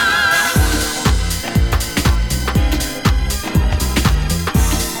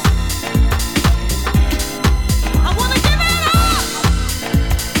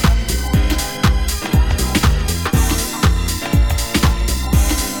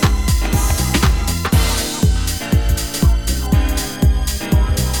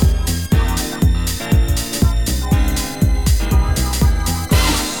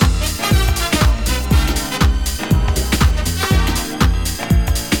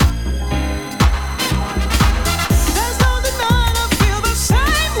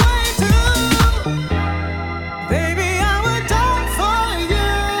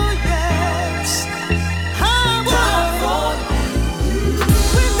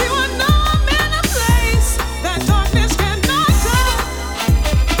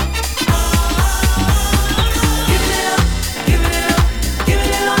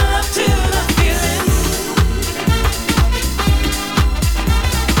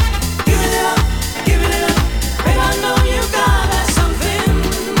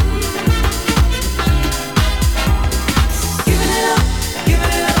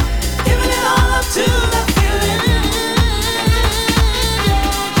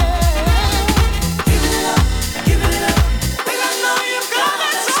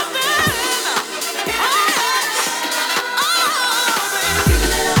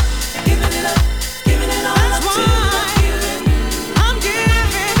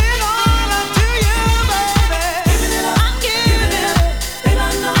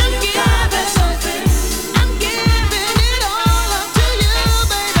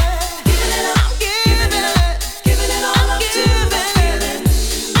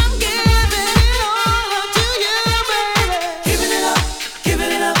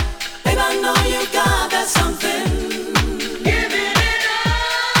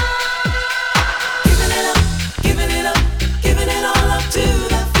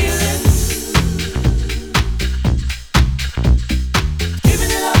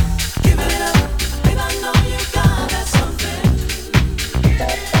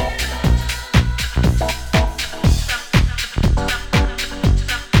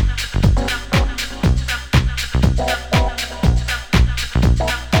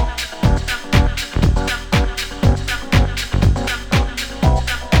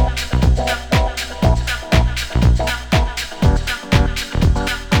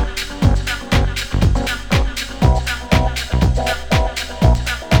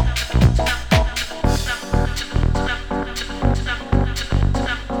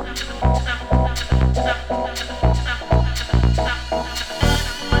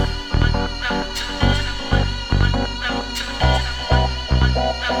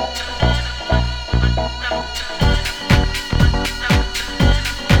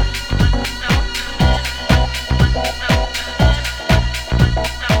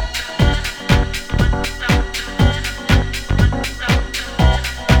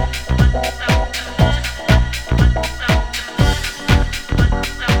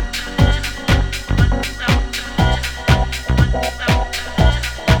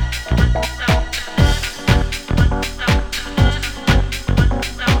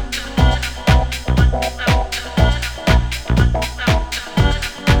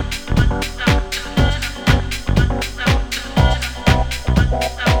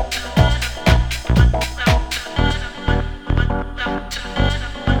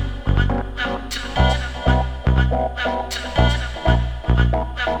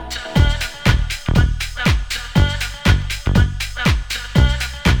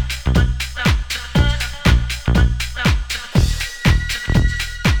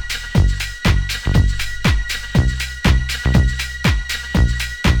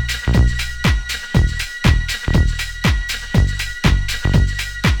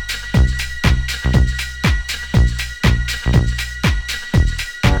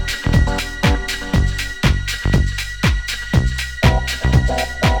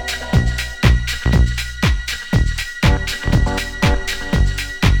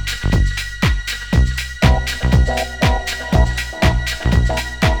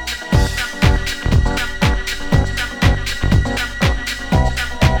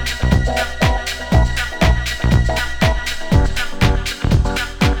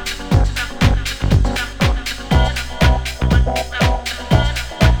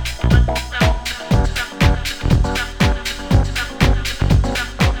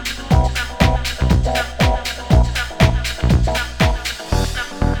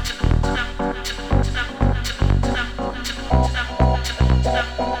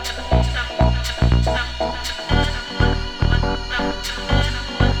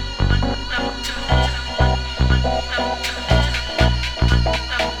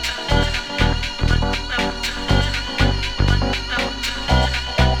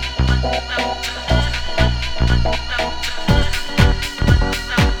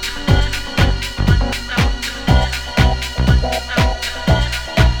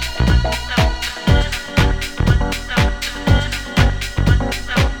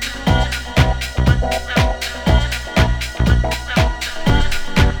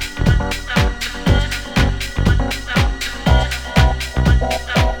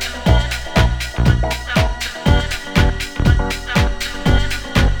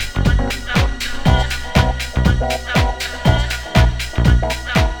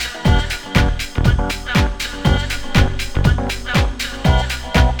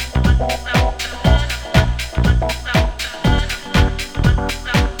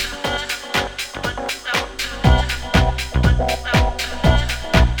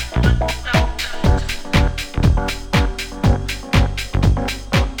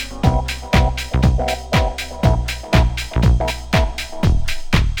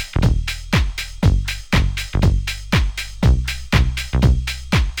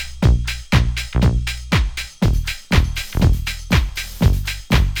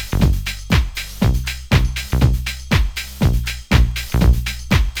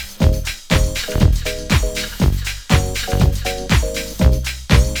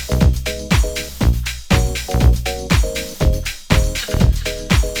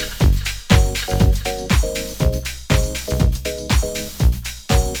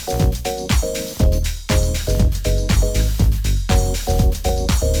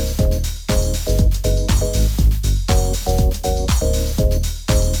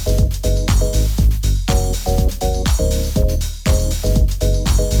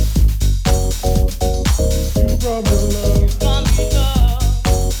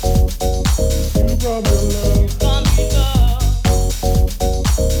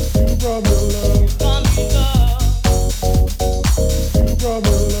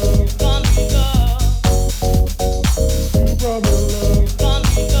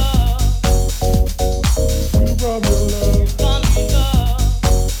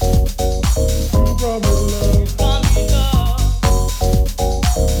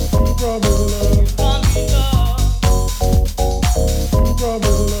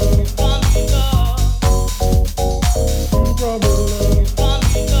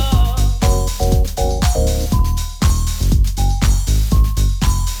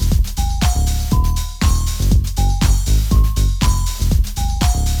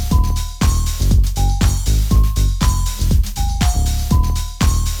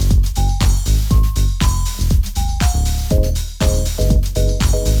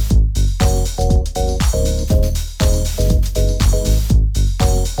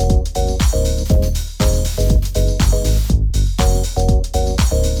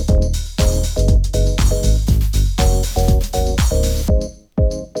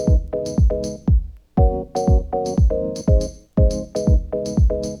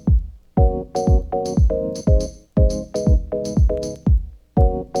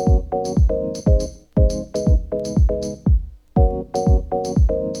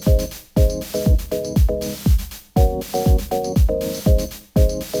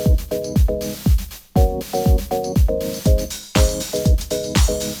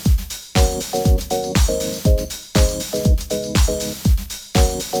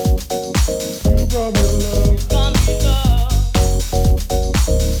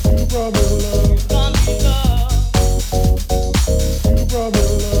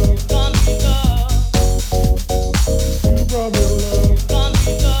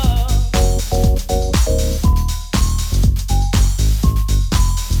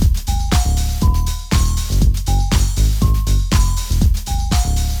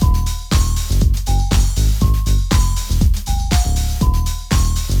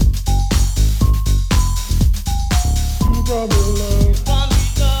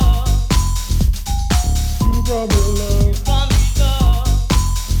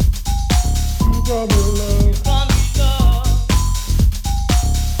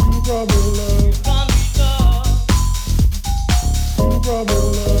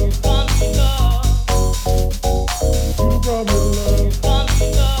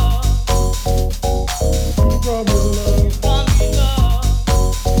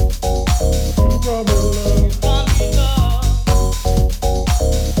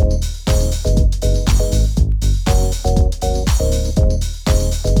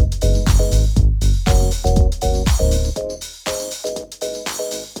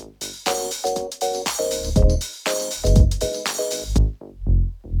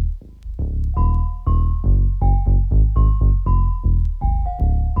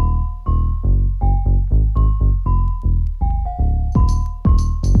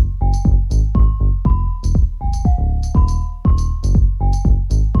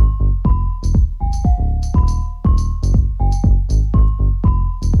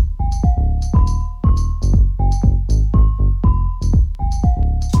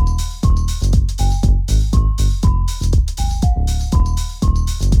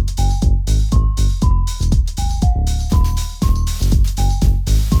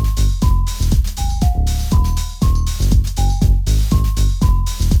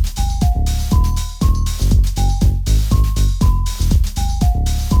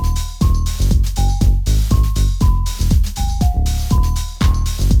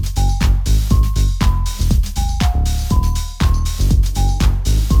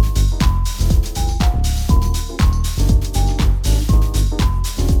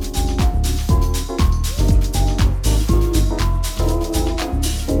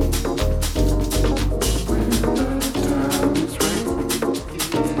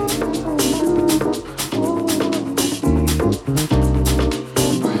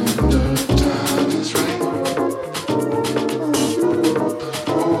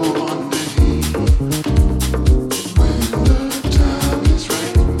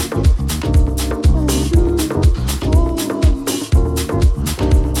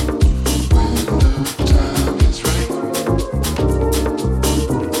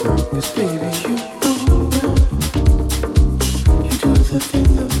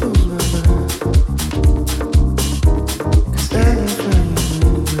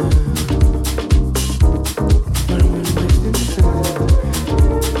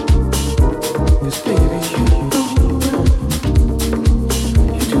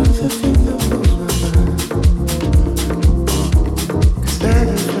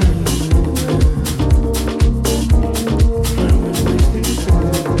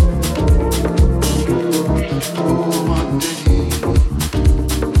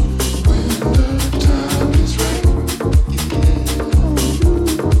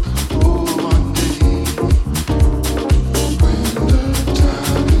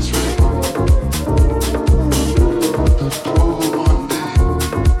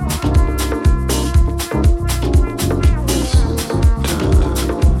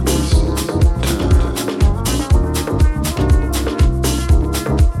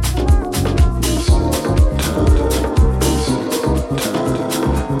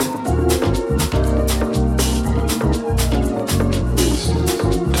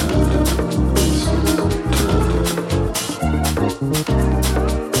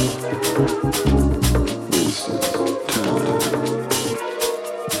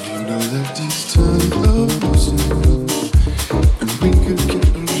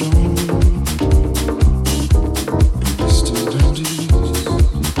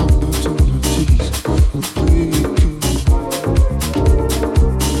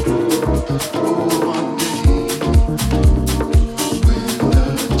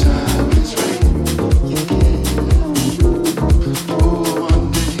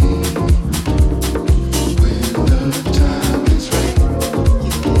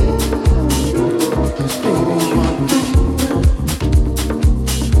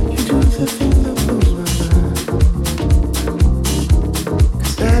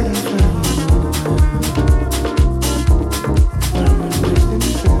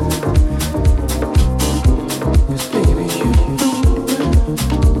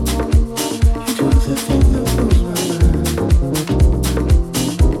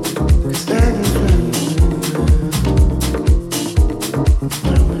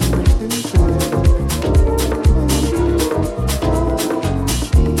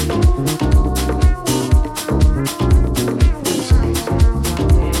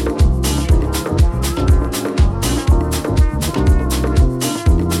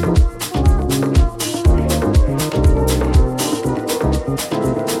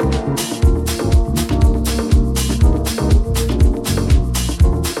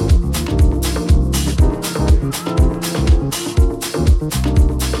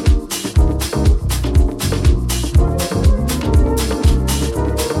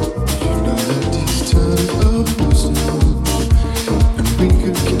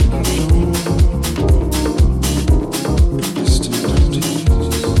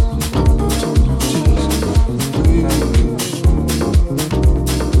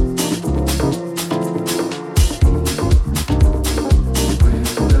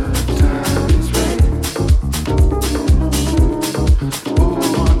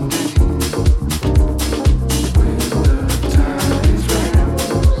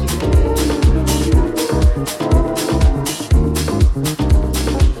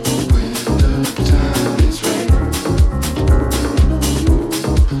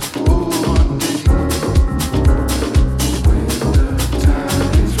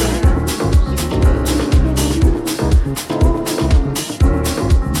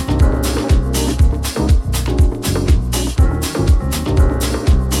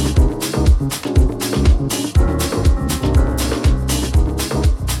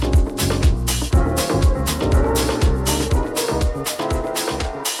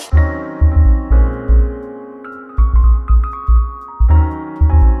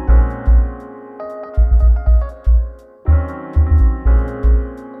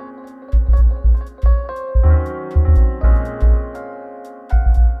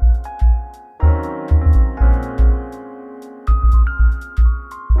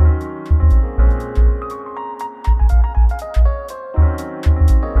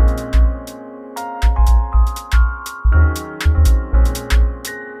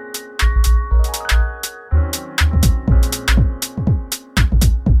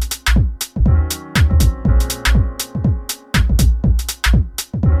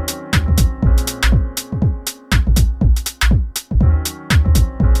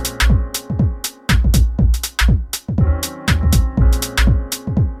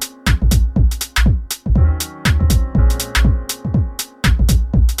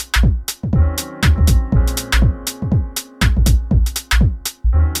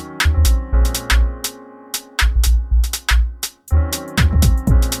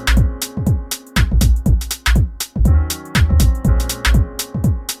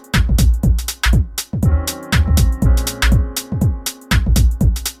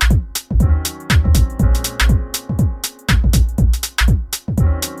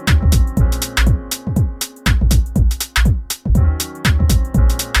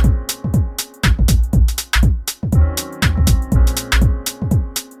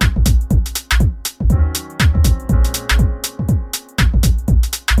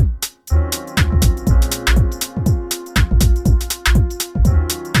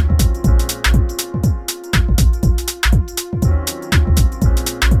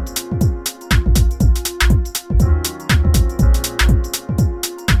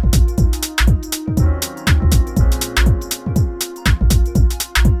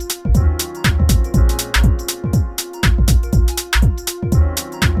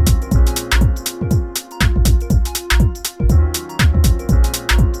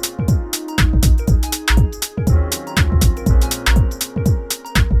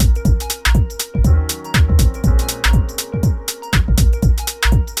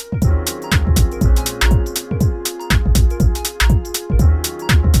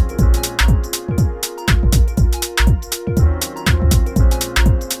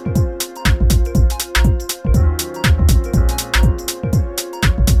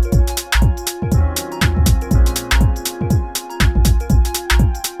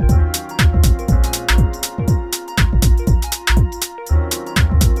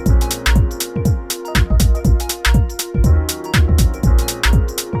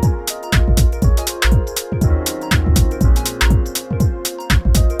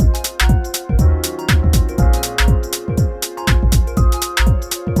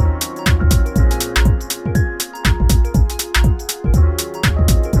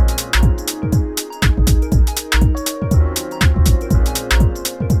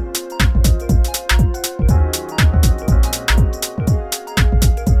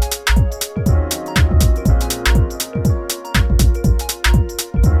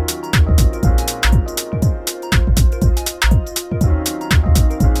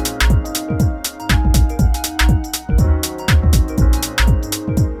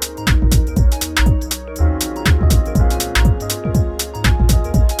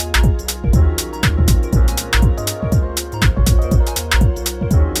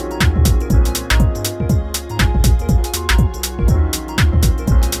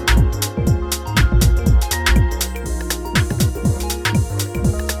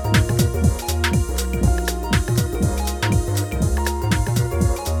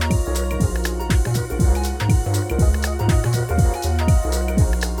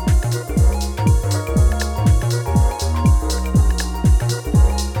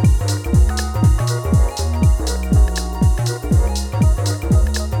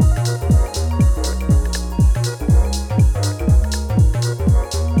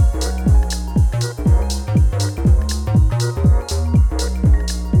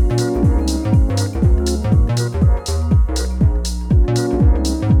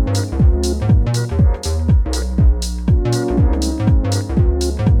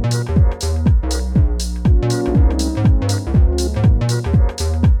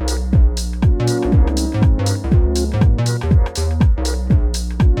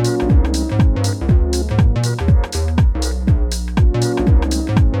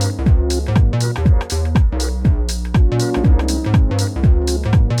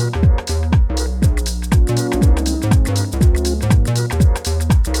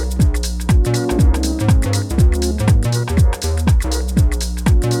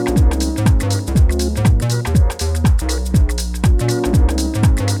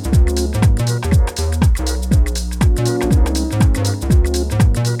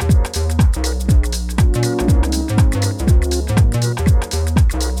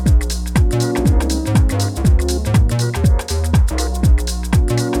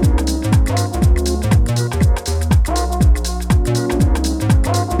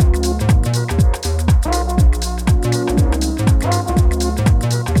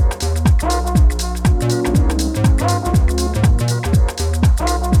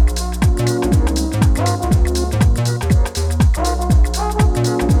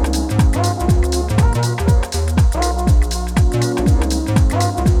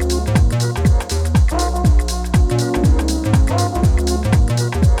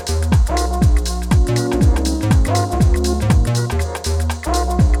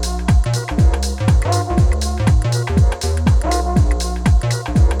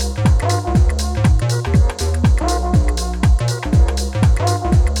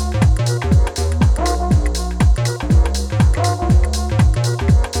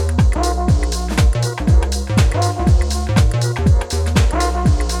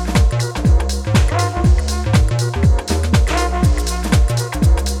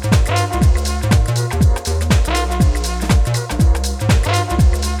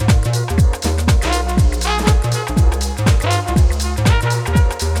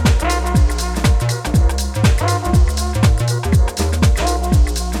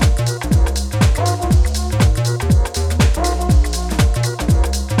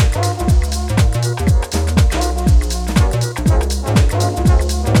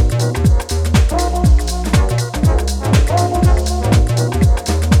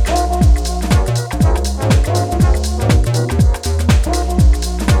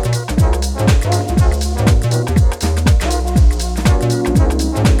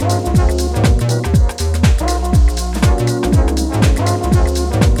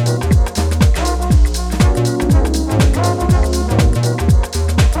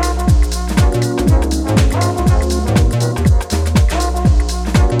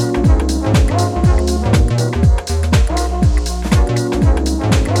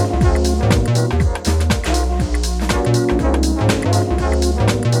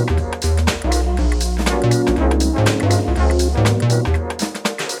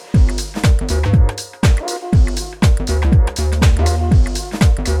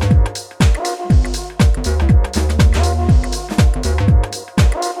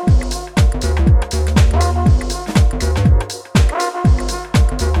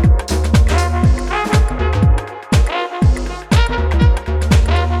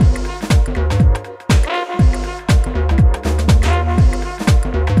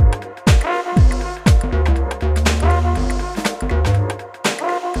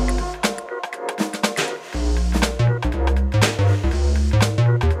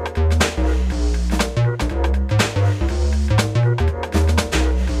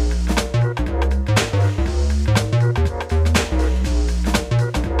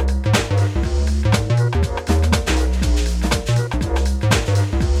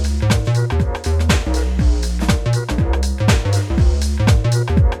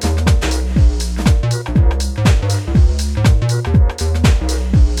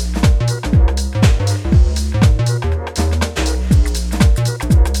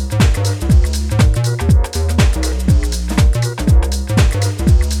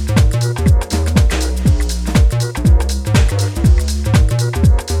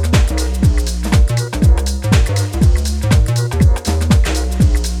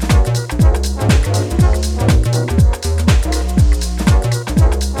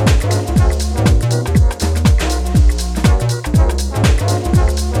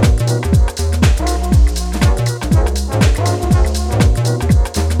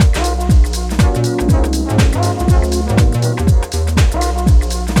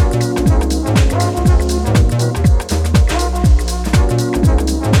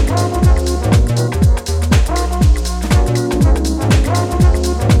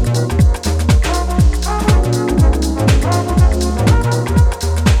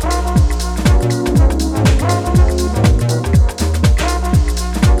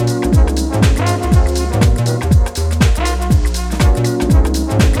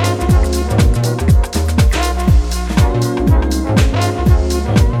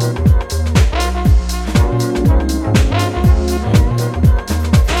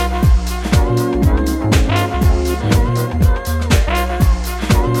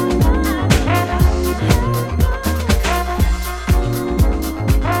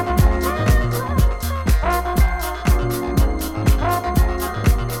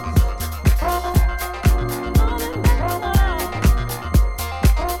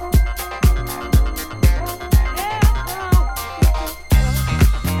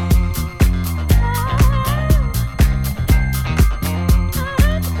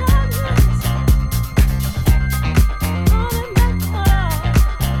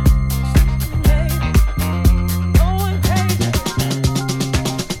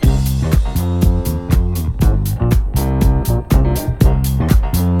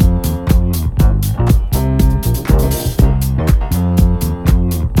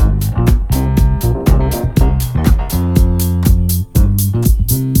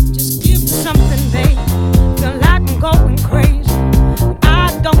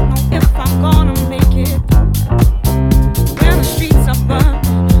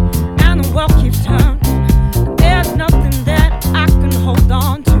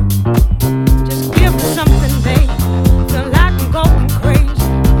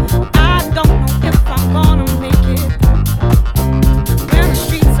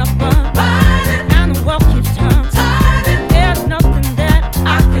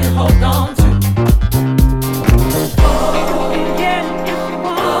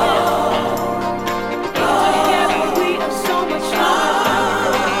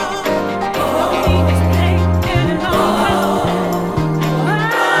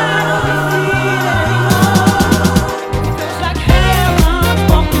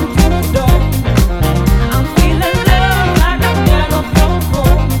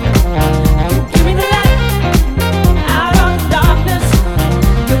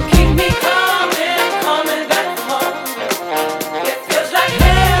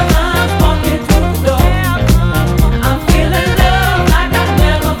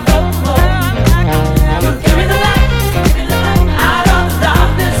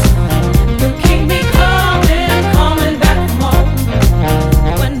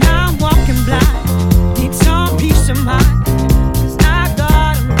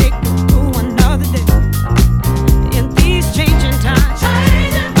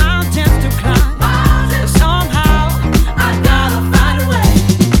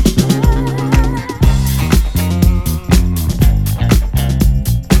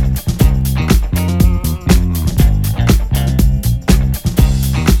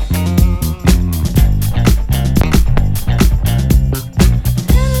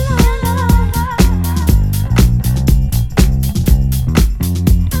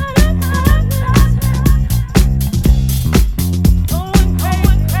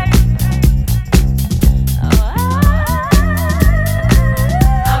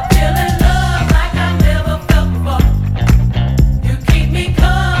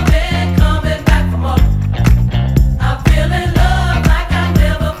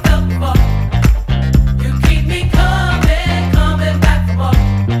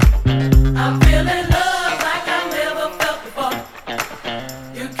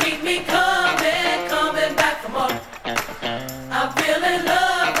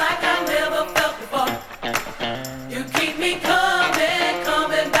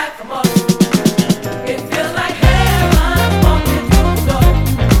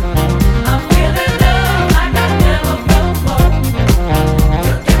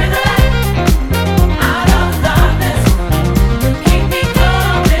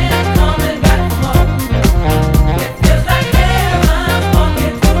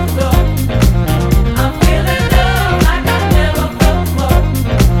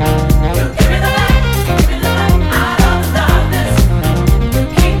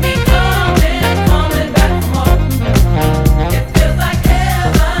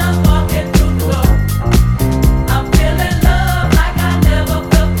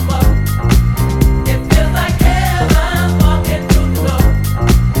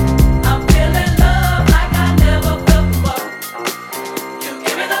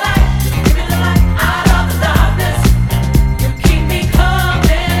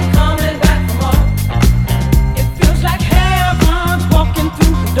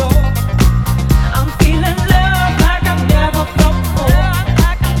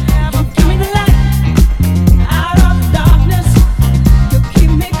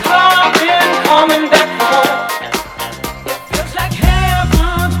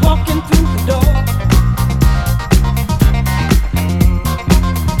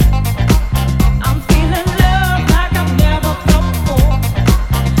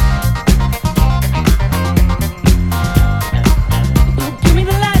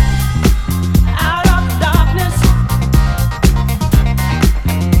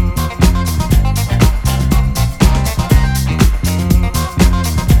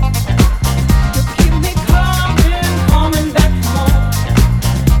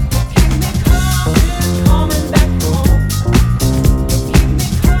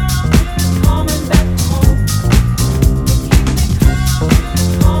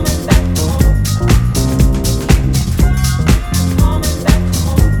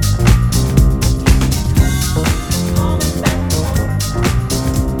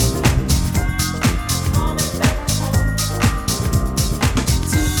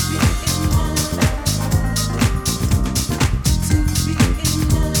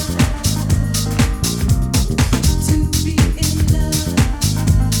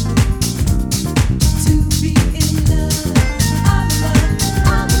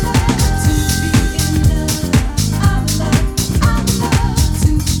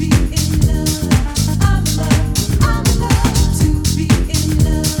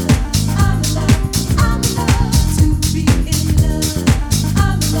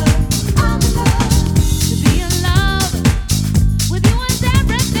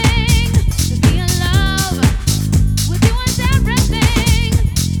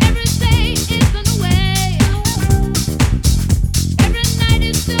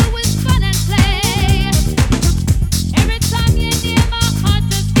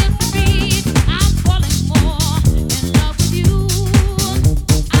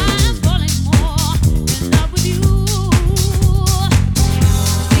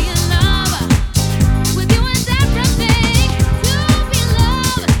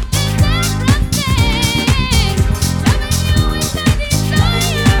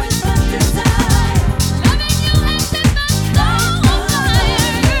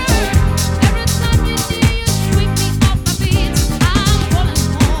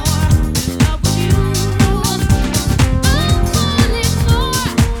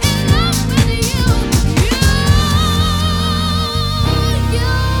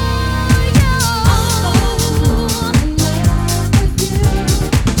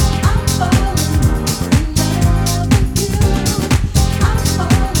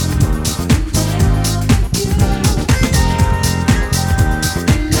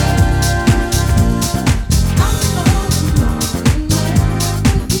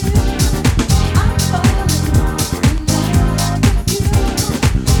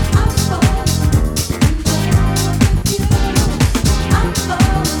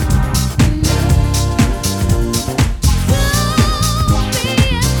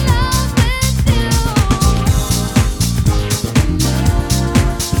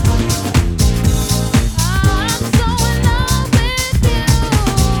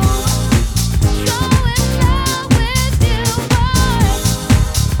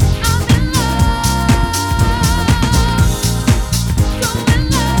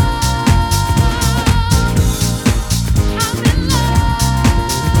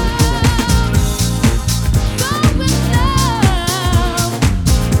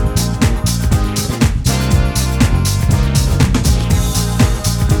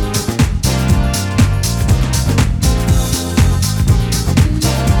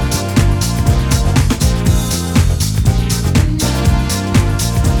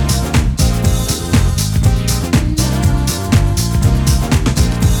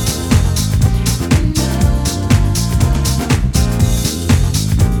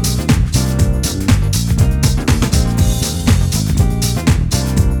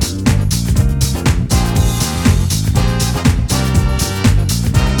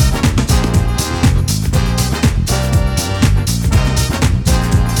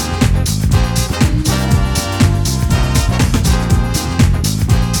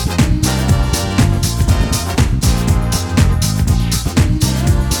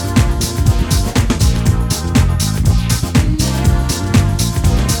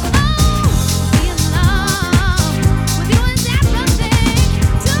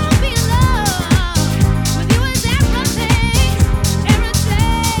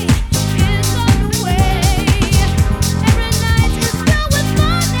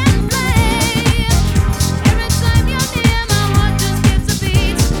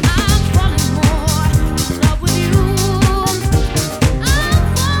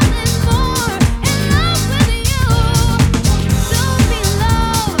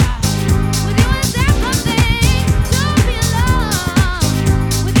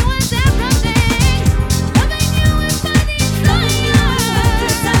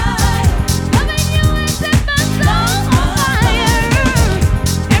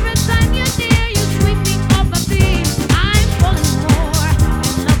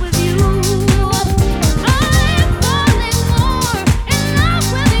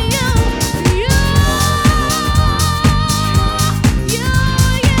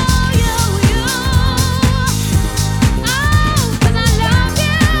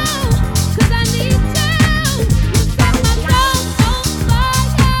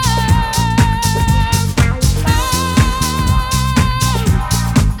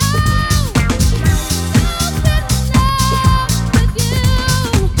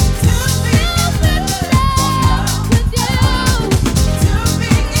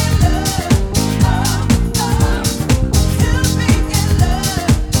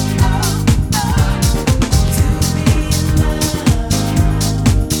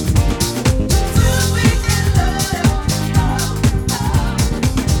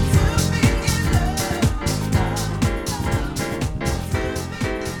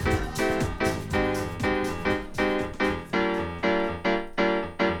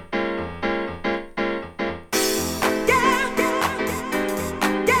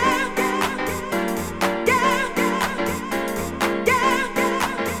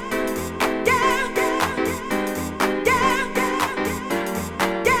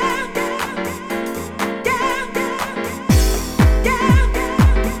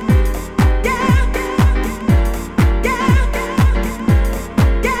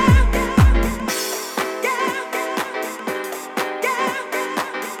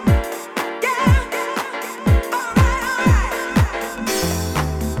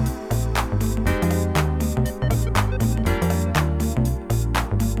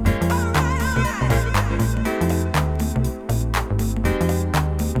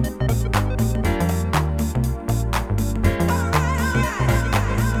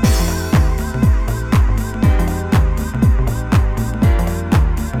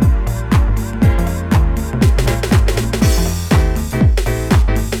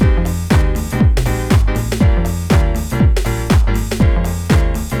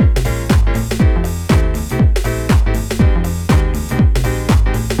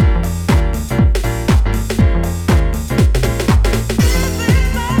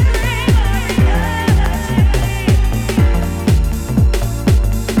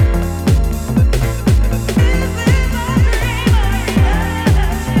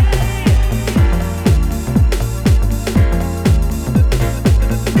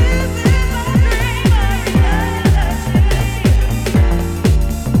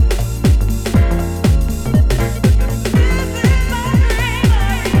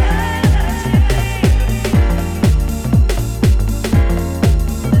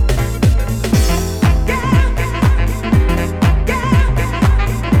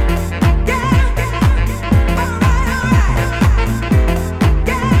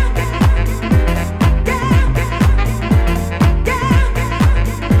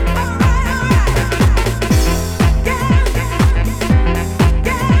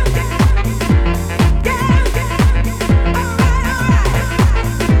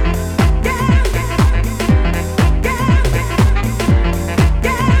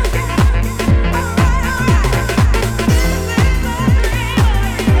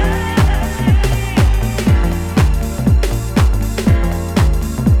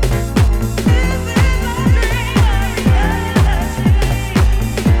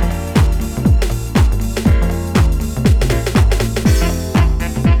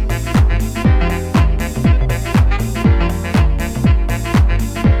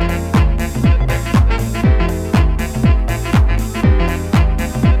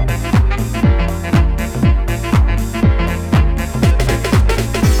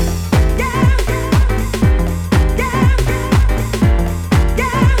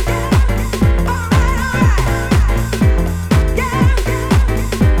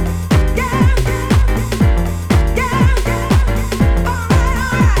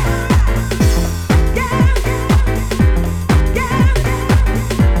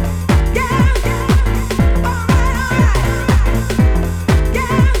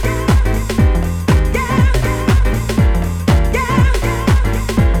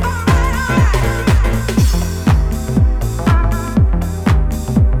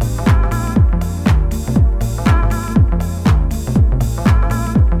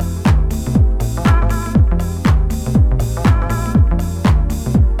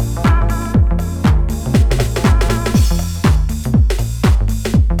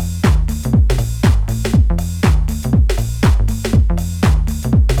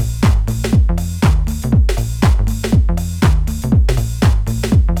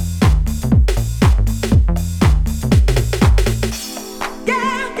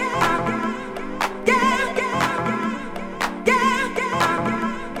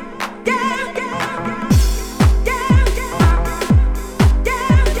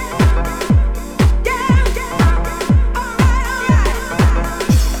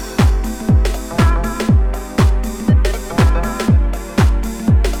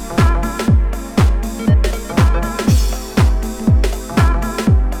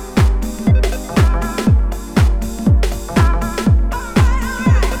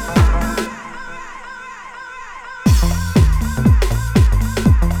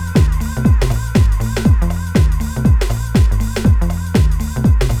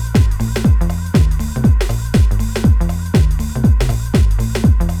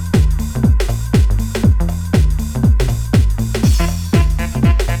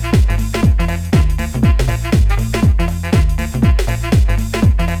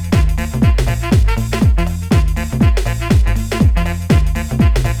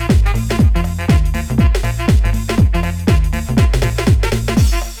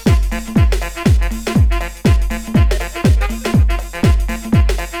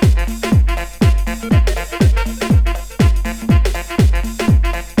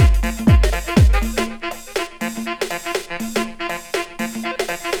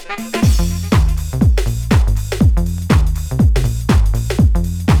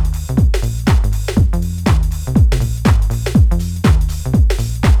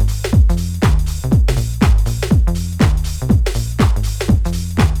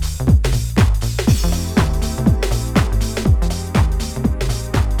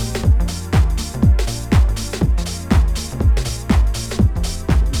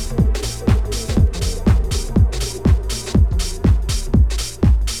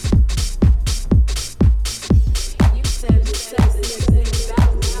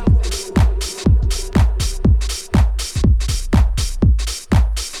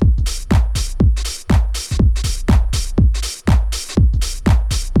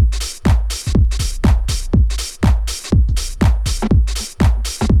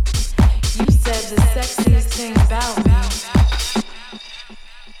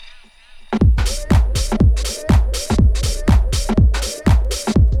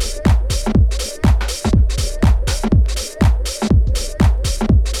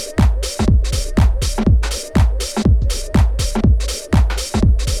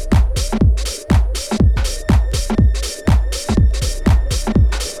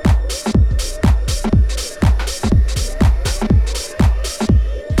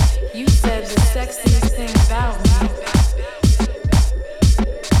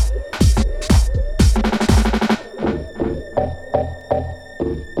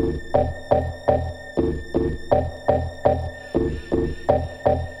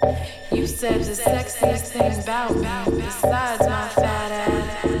 said the sexiest thing about me, besides my fat ass.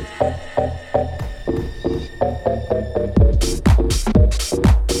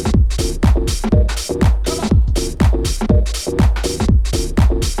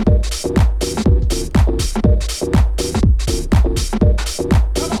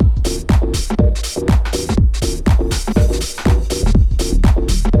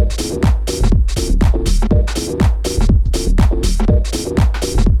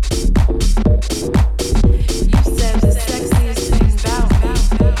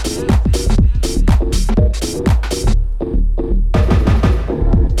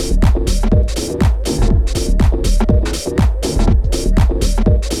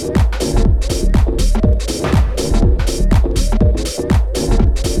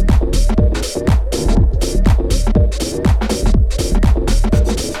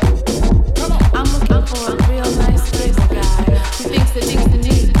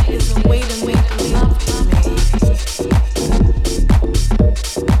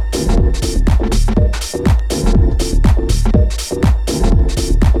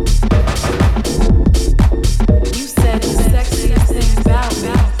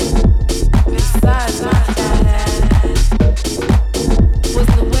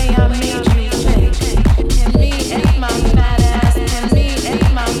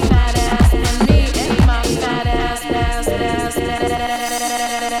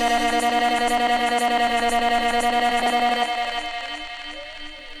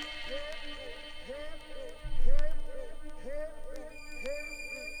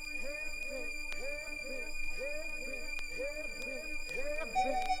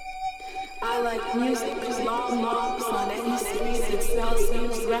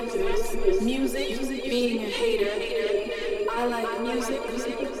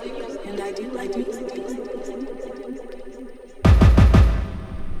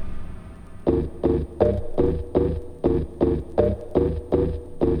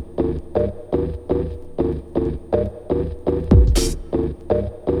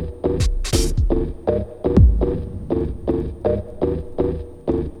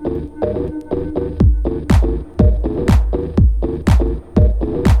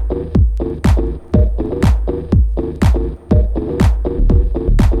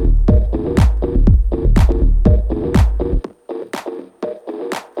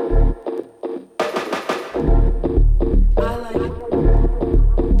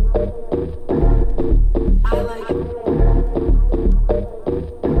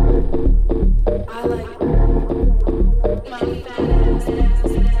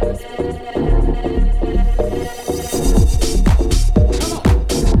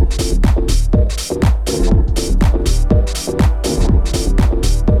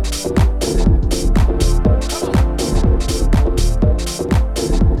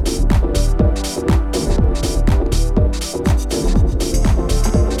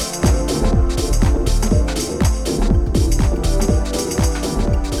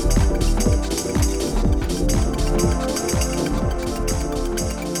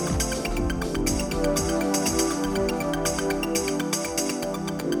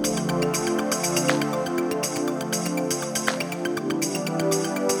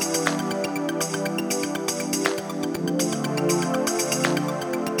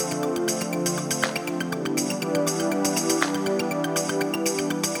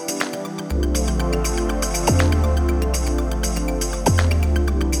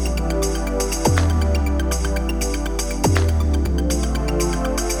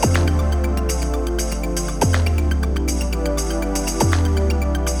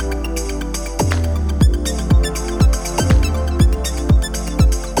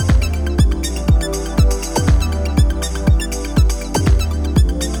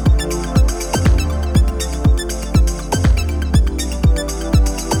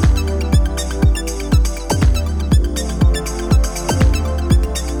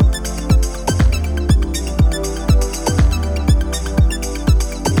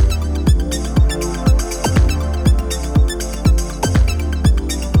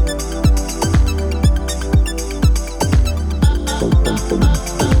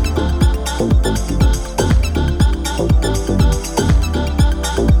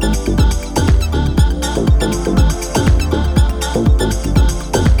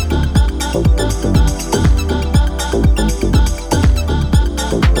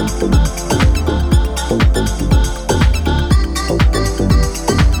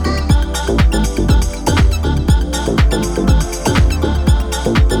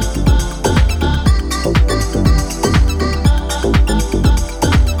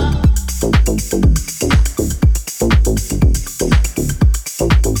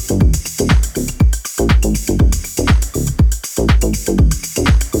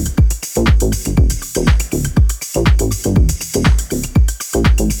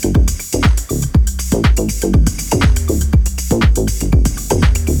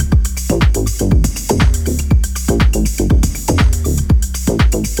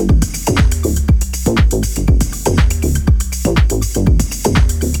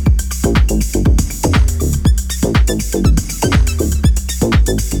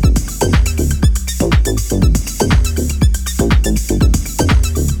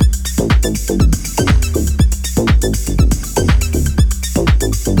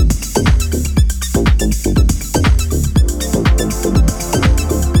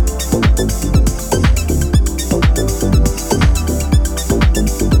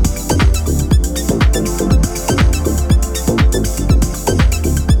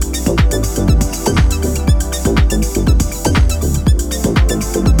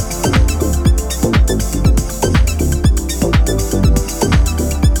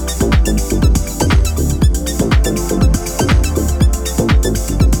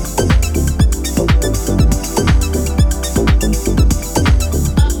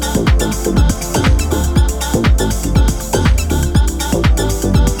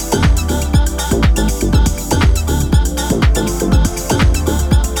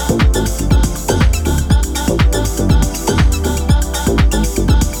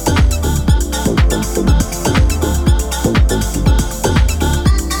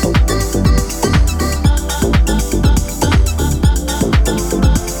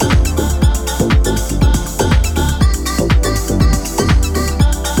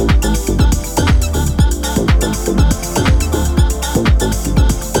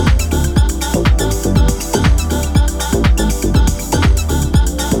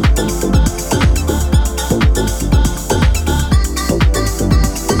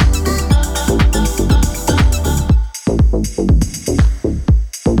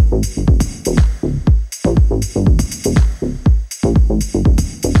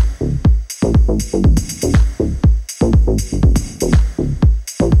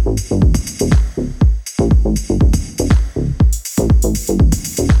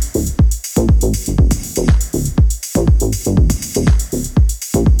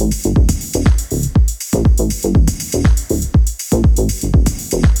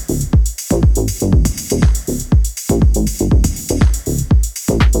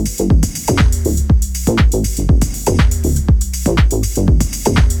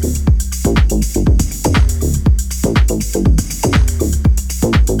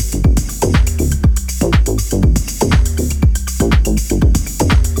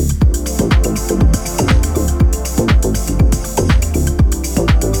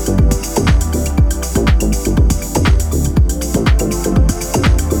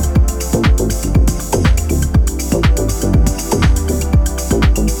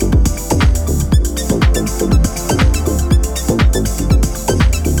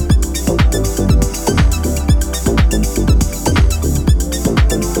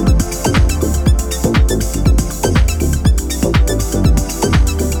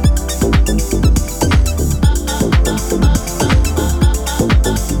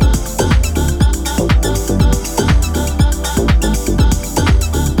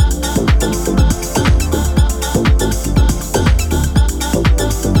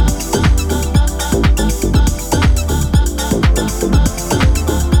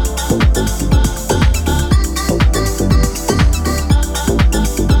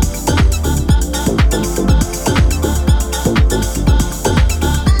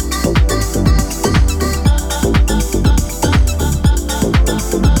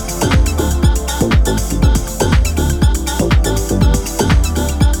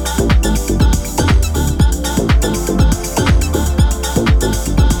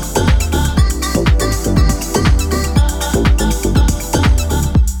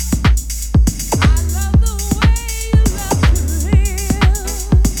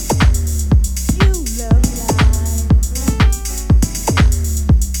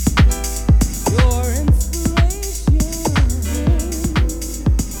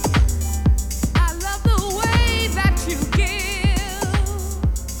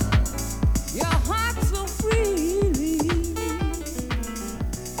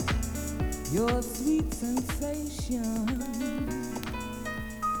 sensation.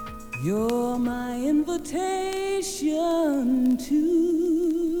 You're my invitation to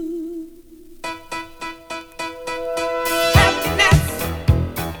Happiness.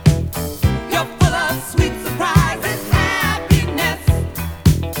 You're full of sweet surprises. Happiness.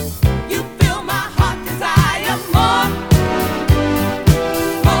 You fill my heart desire more,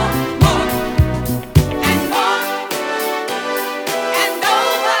 more, more, and more,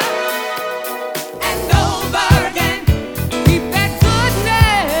 and over again. Keep that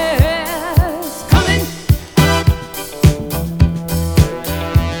goodness coming.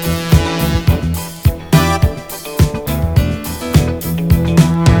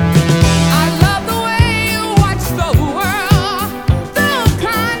 I love the way you watch the world through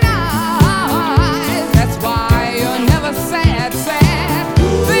kind eyes. That's why you're never sad, sad.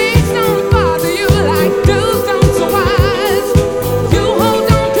 Things don't bother you like dudes don't so wise. You hold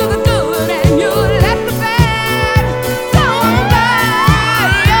on to the good and you let the bad go by.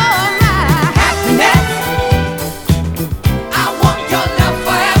 You're my happiness. I want your love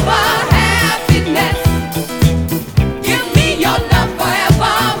forever. Happiness. Give me your love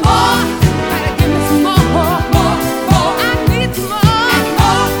forevermore. Gotta give me some more, more, more. I need some more and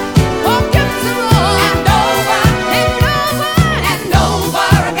more. Oh, give me some more and over and over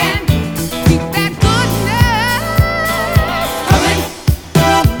again. Keep that goodness coming.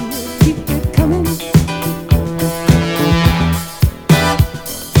 Keep it coming.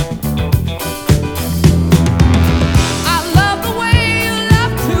 I love the way you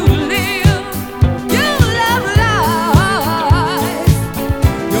love to live. You love life.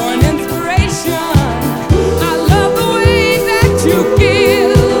 You're an inspiration. I love the way that you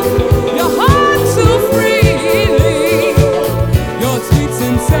give your heart so freely. Your sweet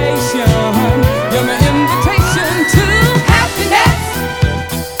sensation.